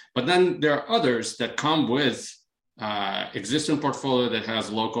 But then there are others that come with existing portfolio that has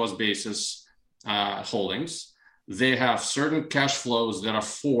low-cost basis holdings. They have certain cash flows that are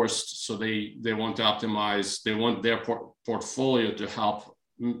forced, so they want to optimize. They want their portfolio to help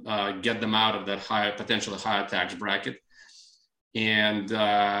get them out of that potentially higher tax bracket. And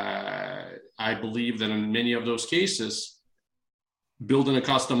I believe that in many of those cases, building a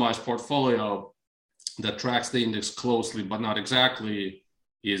customized portfolio that tracks the index closely but not exactly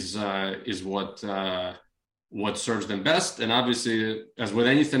is what serves them best. And obviously, as with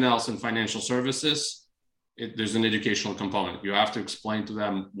anything else in financial services, there's an educational component. You have to explain to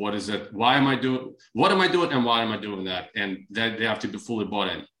them what is it, what am I doing, and why am I doing that, and that they have to be fully bought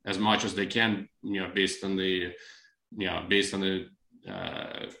in as much as they can, based on the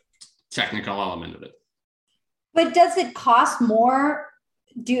technical element of it. But does it cost more?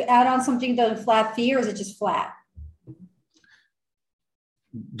 Do you add on something to the flat fee, or is it just flat?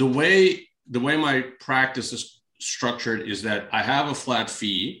 The way my practice is structured is that I have a flat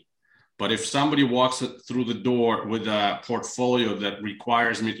fee, but if somebody walks through the door with a portfolio that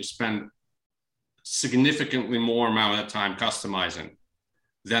requires me to spend significantly more amount of time customizing,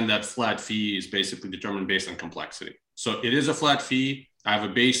 then that flat fee is basically determined based on complexity. So it is a flat fee. I have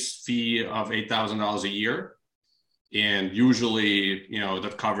a base fee of $8,000 a year. And usually,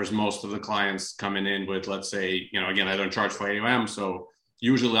 that covers most of the clients coming in with, let's say, again, I don't charge for AUM. So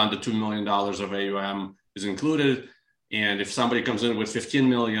usually under $2 million of AUM is included. And if somebody comes in with 15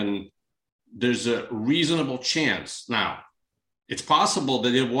 million, there's a reasonable chance. Now, it's possible that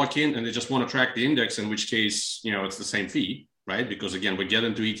they walk in and they just want to track the index, in which case, it's the same fee, right? Because again, we get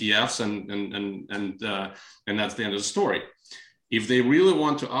into ETFs and that's the end of the story. If they really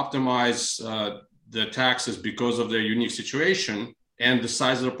want to optimize the taxes because of their unique situation and the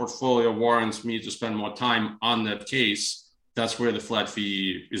size of the portfolio warrants me to spend more time on that case, that's where the flat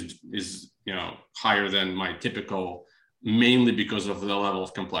fee is higher than my typical, mainly because of the level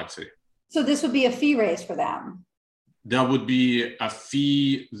of complexity. So this would be a fee raise for them. there would be a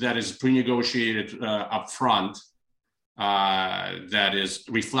fee that is pre-negotiated upfront that is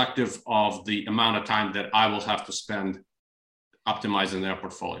reflective of the amount of time that I will have to spend optimizing their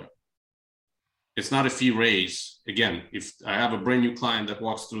portfolio. It's not a fee raise. Again, if I have a brand new client that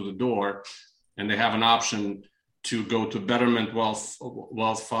walks through the door and they have an option to go to Betterment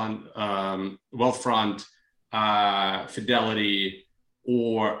Wealthfront, Fidelity,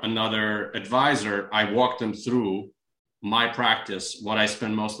 or another advisor, I walk them through my practice, what I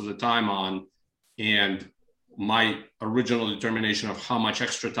spend most of the time on, and my original determination of how much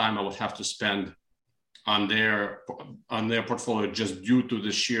extra time I would have to spend on their portfolio just due to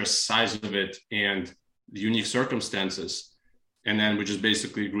the sheer size of it and the unique circumstances. And then we just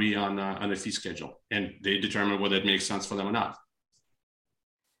basically agree on a fee schedule, and they determine whether it makes sense for them or not.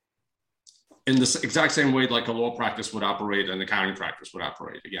 In the exact same way like a law practice would operate, an accounting practice would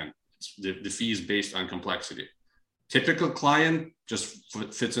operate. Again, the fee is based on complexity. Typical client just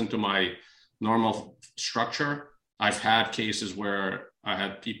fits into my normal structure. I've had cases where I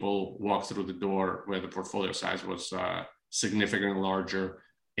had people walk through the door where the portfolio size was significantly larger,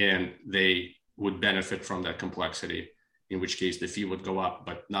 and they would benefit from that complexity, in which case the fee would go up,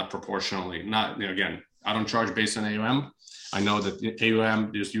 but not proportionally. Not, again, I don't charge based on AUM. I know that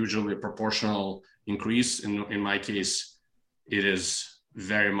AUM is usually a proportional increase. In my case, it is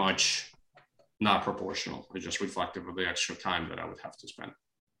very much not proportional. It's just reflective of the extra time that I would have to spend.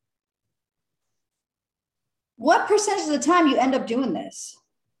 What percentage of the time you end up doing this?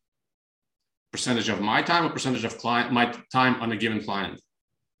 Percentage of my time or percentage of my time on a given client?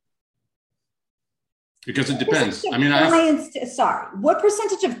 Because it depends. I mean, what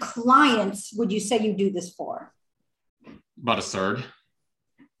percentage of clients would you say you do this for? About a third.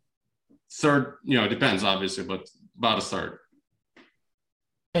 Third, it depends obviously, but about a third.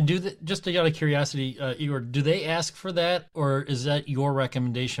 And just out of curiosity, Igor, do they ask for that, or is that your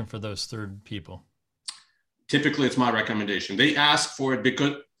recommendation for those third people? Typically, it's my recommendation. They ask for it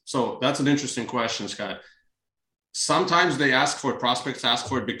because, so that's an interesting question, Scott. Sometimes they ask for it, prospects ask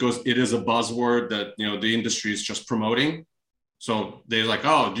for it because it is a buzzword that, the industry is just promoting. So they're like,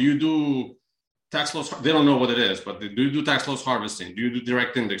 oh, do you do tax loss? They don't know what it is, but do you do tax loss harvesting? Do you do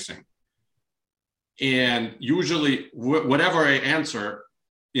direct indexing? And usually whatever I answer,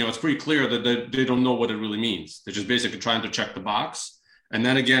 it's pretty clear that they don't know what it really means. They're just basically trying to check the box. And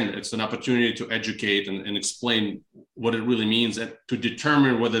then again, it's an opportunity to educate and explain what it really means and to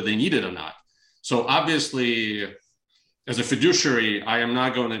determine whether they need it or not. So obviously, as a fiduciary, I am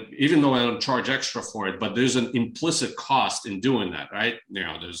not going to, even though I don't charge extra for it, but there's an implicit cost in doing that, right?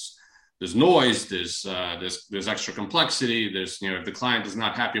 There's noise, there's extra complexity. There's, if the client is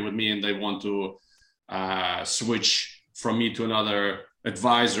not happy with me and they want to switch from me to another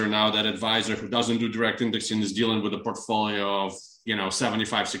advisor, now that advisor who doesn't do direct indexing is dealing with a portfolio of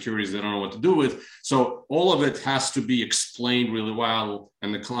 75 securities they don't know what to do with. So all of it has to be explained really well,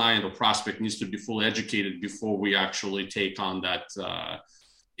 and the client or prospect needs to be fully educated before we actually take on that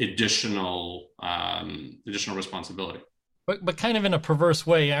additional responsibility. But kind of in a perverse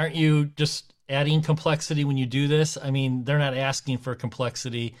way, aren't you just adding complexity when you do this? I mean, they're not asking for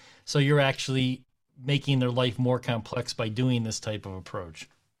complexity, so you're actually making their life more complex by doing this type of approach.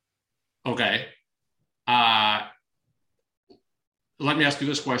 Okay. Let me ask you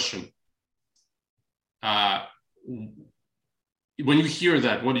this question. When you hear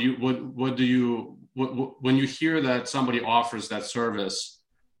that, when you hear that somebody offers that service,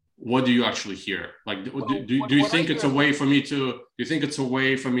 what do you actually hear? Like, do you think it's a way for me to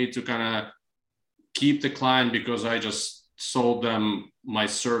kind of keep the client because I just sold them my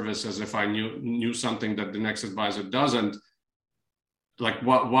service as if I knew something that the next advisor doesn't? Like,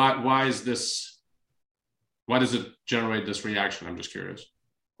 why is this? Why does it generate this reaction? I'm just curious.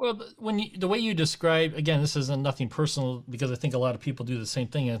 Well, the way you describe, again, this isn't nothing personal, because I think a lot of people do the same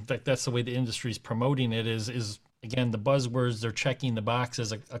thing. In fact, that's the way the industry is promoting it is again, the buzzwords, they're checking the box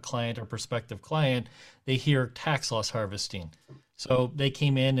as a client or prospective client. They hear tax loss harvesting. So they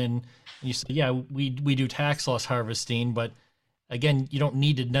came in and you say, yeah, we do tax loss harvesting, but again, you don't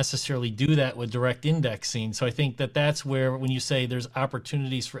need to necessarily do that with direct indexing. So I think that's where, when you say there's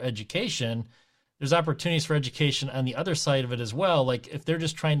opportunities for education, there's opportunities for education on the other side of it as well. Like if they're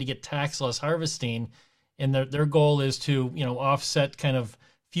just trying to get tax loss harvesting and their goal is to, offset kind of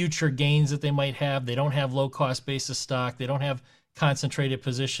future gains that they might have. They don't have low cost basis stock. They don't have concentrated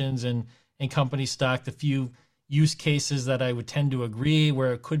positions in company stock. The few use cases that I would tend to agree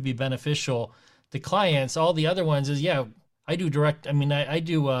where it could be beneficial to clients, all the other ones is, yeah, I do I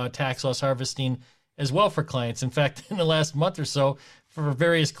do tax loss harvesting as well for clients. In fact, in the last month or so, for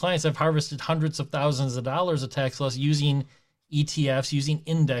various clients, I've harvested hundreds of thousands of dollars of tax loss using ETFs, using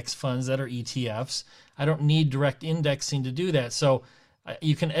index funds that are ETFs. I don't need direct indexing to do that. So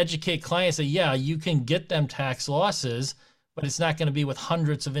you can educate clients that, yeah, you can get them tax losses, but it's not going to be with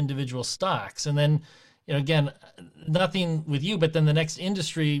hundreds of individual stocks. And then, again, nothing with you, but then the next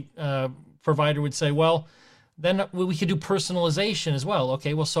industry provider would say, well, then we could do personalization as well.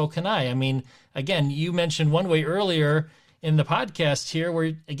 Okay, well, so can I. I mean, again, you mentioned one way earlier in the podcast here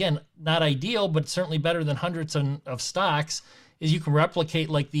where, again, not ideal, but certainly better than hundreds of stocks, is you can replicate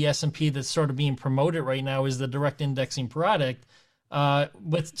like the S&P that's sort of being promoted right now is the direct indexing product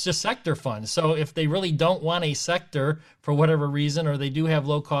with just sector funds. So if they really don't want a sector for whatever reason, or they do have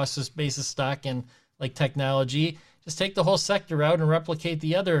low cost basis stock in like technology, just take the whole sector out and replicate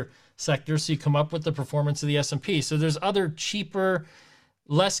the other sectors so you come up with the performance of the S&P. So there's other cheaper,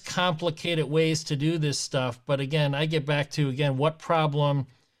 less complicated ways to do this stuff. But again, I get back to, again, what problem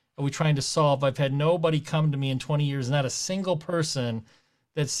are we trying to solve? I've had nobody come to me in 20 years, not a single person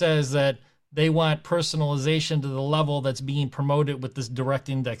that says that they want personalization to the level that's being promoted with this direct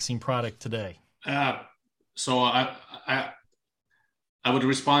indexing product today. So I would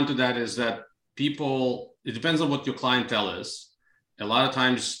respond to that is that people, it depends on what your clientele is. A lot of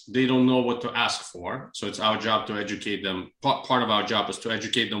times they don't know what to ask for. So it's our job to educate them. Part of our job is to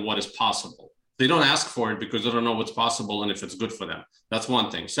educate them what is possible. They don't ask for it because they don't know what's possible and if it's good for them. That's one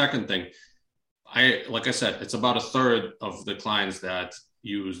thing. Second thing, like I said, it's about a third of the clients that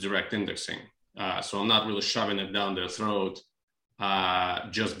use direct indexing. So I'm not really shoving it down their throat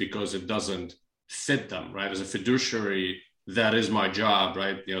just because it doesn't fit them, right? As a fiduciary, that is my job,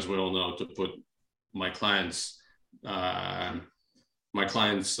 right? As we all know, to put my client has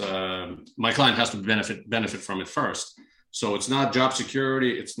to benefit from it first. So it's not job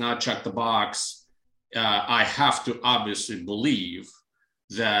security. It's not check the box. I have to obviously believe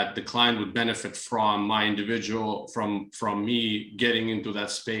that the client would benefit from my individual, from me getting into that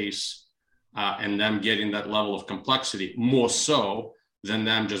space and them getting that level of complexity more so than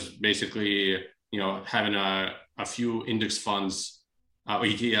them just basically, having a few index funds or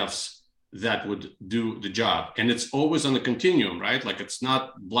ETFs that would do the job. And it's always on the continuum, right? Like it's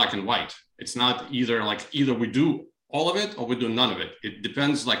not black and white. It's not either we do all of it or we do none of it. It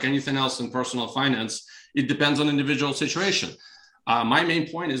depends, like anything else in personal finance, it depends on individual situation. My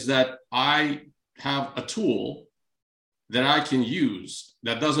main point is that I have a tool that I can use.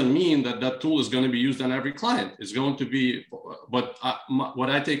 That doesn't mean that that tool is going to be used on every client. It's going to be, but what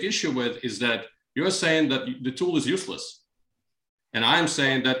I take issue with is that you're saying that the tool is useless. And I'm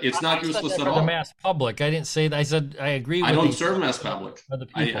saying that it's not useless at all. The mass public. I didn't say that. I said I agree with I don't serve mass public.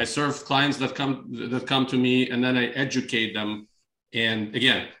 I serve clients that come to me, and then I educate them. And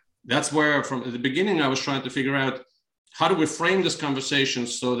again, that's where from the beginning I was trying to figure out how do we frame this conversation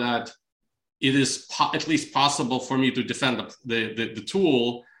so that it is at least possible for me to defend the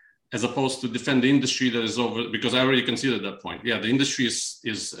tool as opposed to defend the industry that is over, because I already considered that point. Yeah, the industry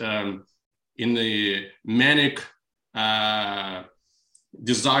is in the manic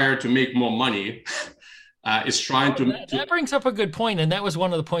desire to make more money is trying to... That brings up a good point, and that was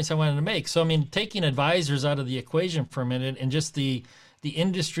one of the points I wanted to make. So, I mean, taking advisors out of the equation for a minute and just the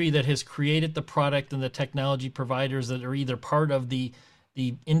industry that has created the product and the technology providers that are either part of the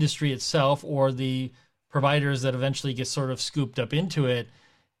industry itself or the providers that eventually get sort of scooped up into it,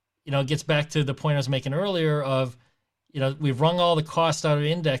 it gets back to the point I was making earlier of, we've wrung all the cost out of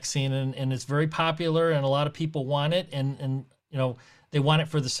indexing and it's very popular and a lot of people want it and they want it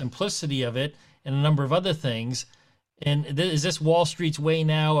for the simplicity of it and a number of other things. And is this Wall Street's way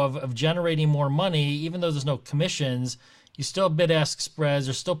now of generating more money, even though there's no commissions? You still have bid-ask spreads,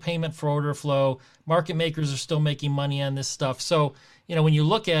 there's still payment for order flow, market makers are still making money on this stuff. So, when you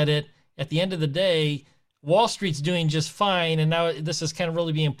look at it, at the end of the day, Wall Street's doing just fine, and now this is kind of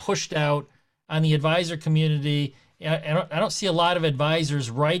really being pushed out on the advisor community. I don't see a lot of advisors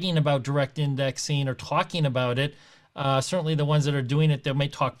writing about direct indexing or talking about it. Certainly the ones that are doing it, they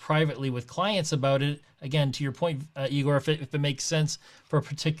might talk privately with clients about it. Again, to your point, Igor, if it makes sense for a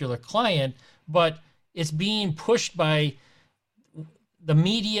particular client, but it's being pushed by the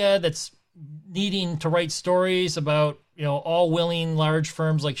media that's needing to write stories about, all willing large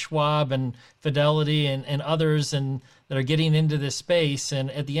firms like Schwab and Fidelity and others and that are getting into this space. And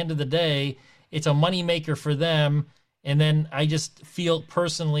at the end of the day, it's a moneymaker for them. And then I just feel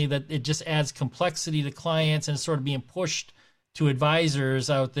personally that it just adds complexity to clients and it's sort of being pushed to advisors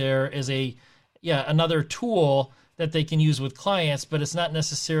out there as another tool that they can use with clients, but it's not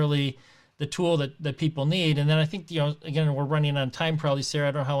necessarily the tool that people need. And then I think, again, we're running on time probably, Sarah.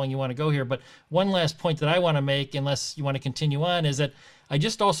 I don't know how long you want to go here, but one last point that I want to make, unless you want to continue on, is that I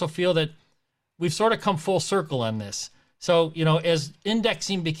just also feel that we've sort of come full circle on this. So, as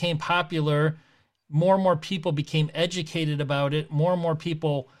indexing became popular, more and more people became educated about it. More and more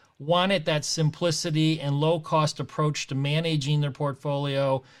people wanted that simplicity and low-cost approach to managing their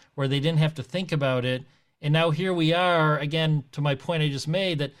portfolio where they didn't have to think about it. And now here we are, again, to my point I just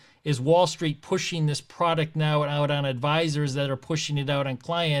made, that is Wall Street pushing this product now out on advisors that are pushing it out on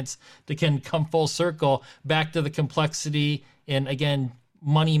clients that can come full circle back to the complexity and, again,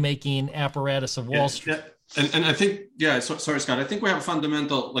 money-making apparatus of Wall Street. Yeah. And I think, sorry, Scott, I think we have a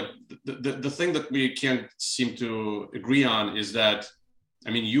fundamental, like the thing that we can't seem to agree on is that,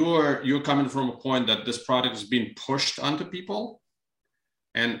 I mean, you're coming from a point that this product is being pushed onto people.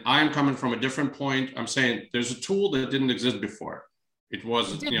 And I'm coming from a different point. I'm saying there's a tool that didn't exist before. It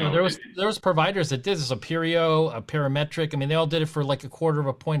was, there was providers that did this, a Perio, a Parametric. I mean, they all did it for like a quarter of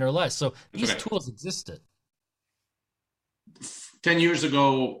a point or less. So these tools existed. 10 years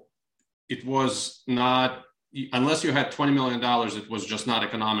ago, it was not, unless you had $20 million, it was just not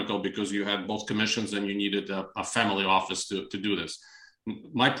economical because you had both commissions and you needed a family office to do this.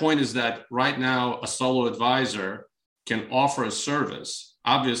 My point is that right now, a solo advisor can offer a service.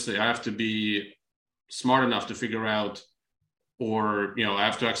 Obviously, I have to be smart enough to figure out, or I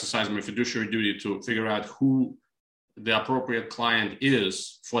have to exercise my fiduciary duty to figure out who the appropriate client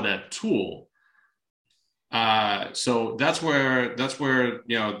is for that tool. So that's where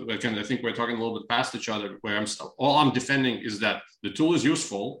again, I think we're talking a little bit past each other. Where all I'm defending is that the tool is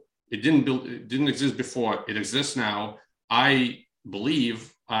useful. It didn't exist before. It exists now. I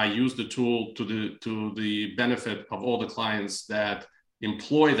believe I use the tool to the benefit of all the clients that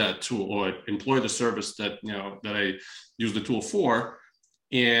employ that tool or employ the service that that I use the tool for,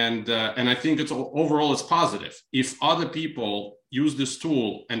 and I think overall it's positive. If other people use this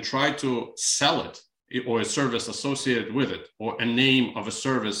tool and try to sell it or a service associated with it or a name of a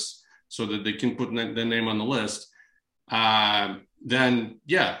service so that they can put their name on the list, then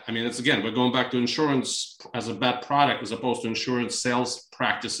it's again, we're going back to insurance as a bad product as opposed to insurance sales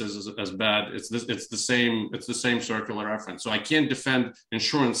practices as bad. It's the same circular reference. So I can't defend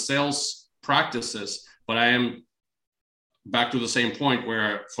insurance sales practices, but I am back to the same point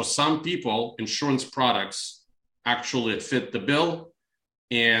where for some people, insurance products actually fit the bill.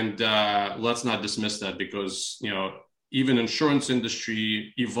 And let's not dismiss that because, even insurance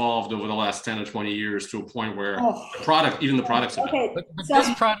industry evolved over the last 10 or 20 years to a point where the products are okay. But this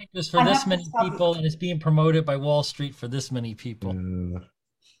product is for this many people and it's being promoted by Wall Street for this many people.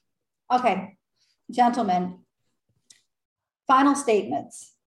 Okay, gentlemen, final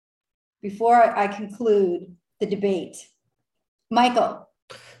statements before I conclude the debate. Michael.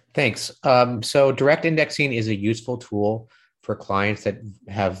 Thanks. So direct indexing is a useful tool for clients that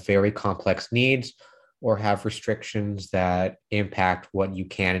have very complex needs or have restrictions that impact what you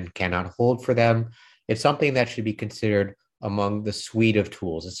can and cannot hold for them. It's something that should be considered among the suite of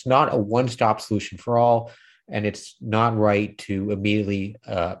tools. It's not a one-stop solution for all, and it's not right to immediately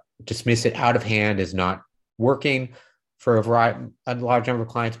dismiss it out of hand as not working for a large number of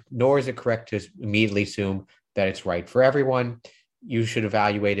clients, nor is it correct to immediately assume that it's right for everyone. You should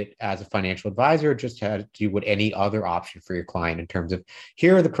evaluate it as a financial advisor, just as you would any other option for your client in terms of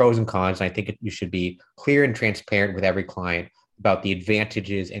here are the pros and cons. And I think you should be clear and transparent with every client about the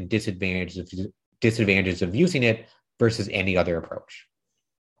advantages and disadvantages of using it versus any other approach.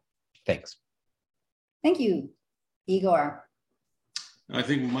 Thanks. Thank you, Igor. I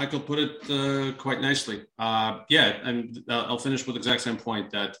think Michael put it quite nicely. And I'll finish with the exact same point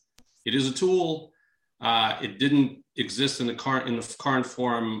that it is a tool. It didn't exist in the current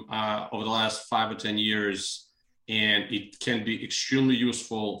form over the last 5 or 10 years, and it can be extremely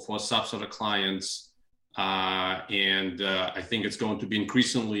useful for a subset of clients. And I think it's going to be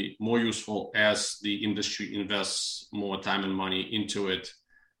increasingly more useful as the industry invests more time and money into it.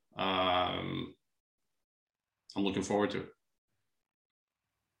 I'm looking forward to it.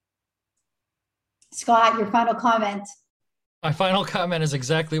 Scott, your final comment. My final comment is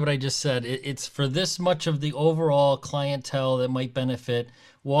exactly what I just said. It's for this much of the overall clientele that might benefit.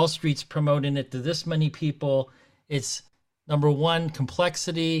 Wall Street's promoting it to this many people. It's, number one,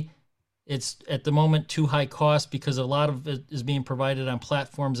 complexity. It's at the moment too high cost because a lot of it is being provided on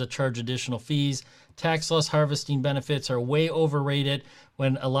platforms that charge additional fees. Tax loss harvesting benefits are way overrated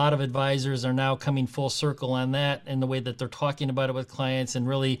when a lot of advisors are now coming full circle on that and the way that they're talking about it with clients and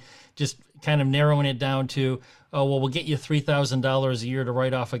really just kind of narrowing it down to, oh, well, we'll get you $3,000 a year to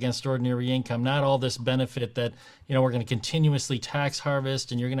write off against ordinary income. Not all this benefit that, we're going to continuously tax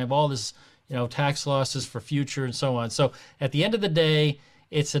harvest and you're going to have all this, tax losses for future and so on. So at the end of the day,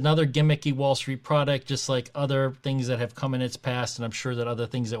 it's another gimmicky Wall Street product, just like other things that have come in its past, and I'm sure that other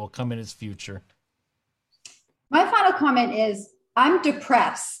things that will come in its future. My final comment is I'm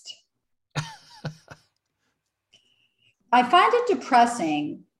depressed. I find it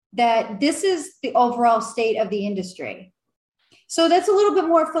depressing that this is the overall state of the industry. So that's a little bit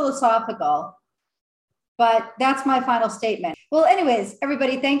more philosophical, but that's my final statement. Well, anyways,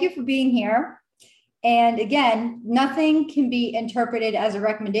 everybody, thank you for being here. And again, nothing can be interpreted as a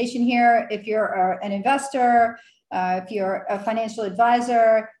recommendation here. If you're an investor, if you're a financial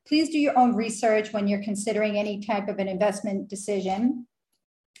advisor, please do your own research when you're considering any type of an investment decision.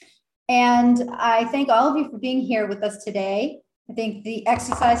 And I thank all of you for being here with us today. I think the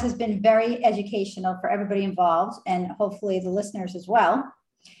exercise has been very educational for everybody involved and hopefully the listeners as well.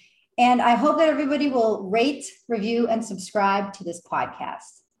 And I hope that everybody will rate, review, and subscribe to this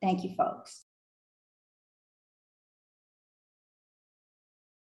podcast. Thank you, folks.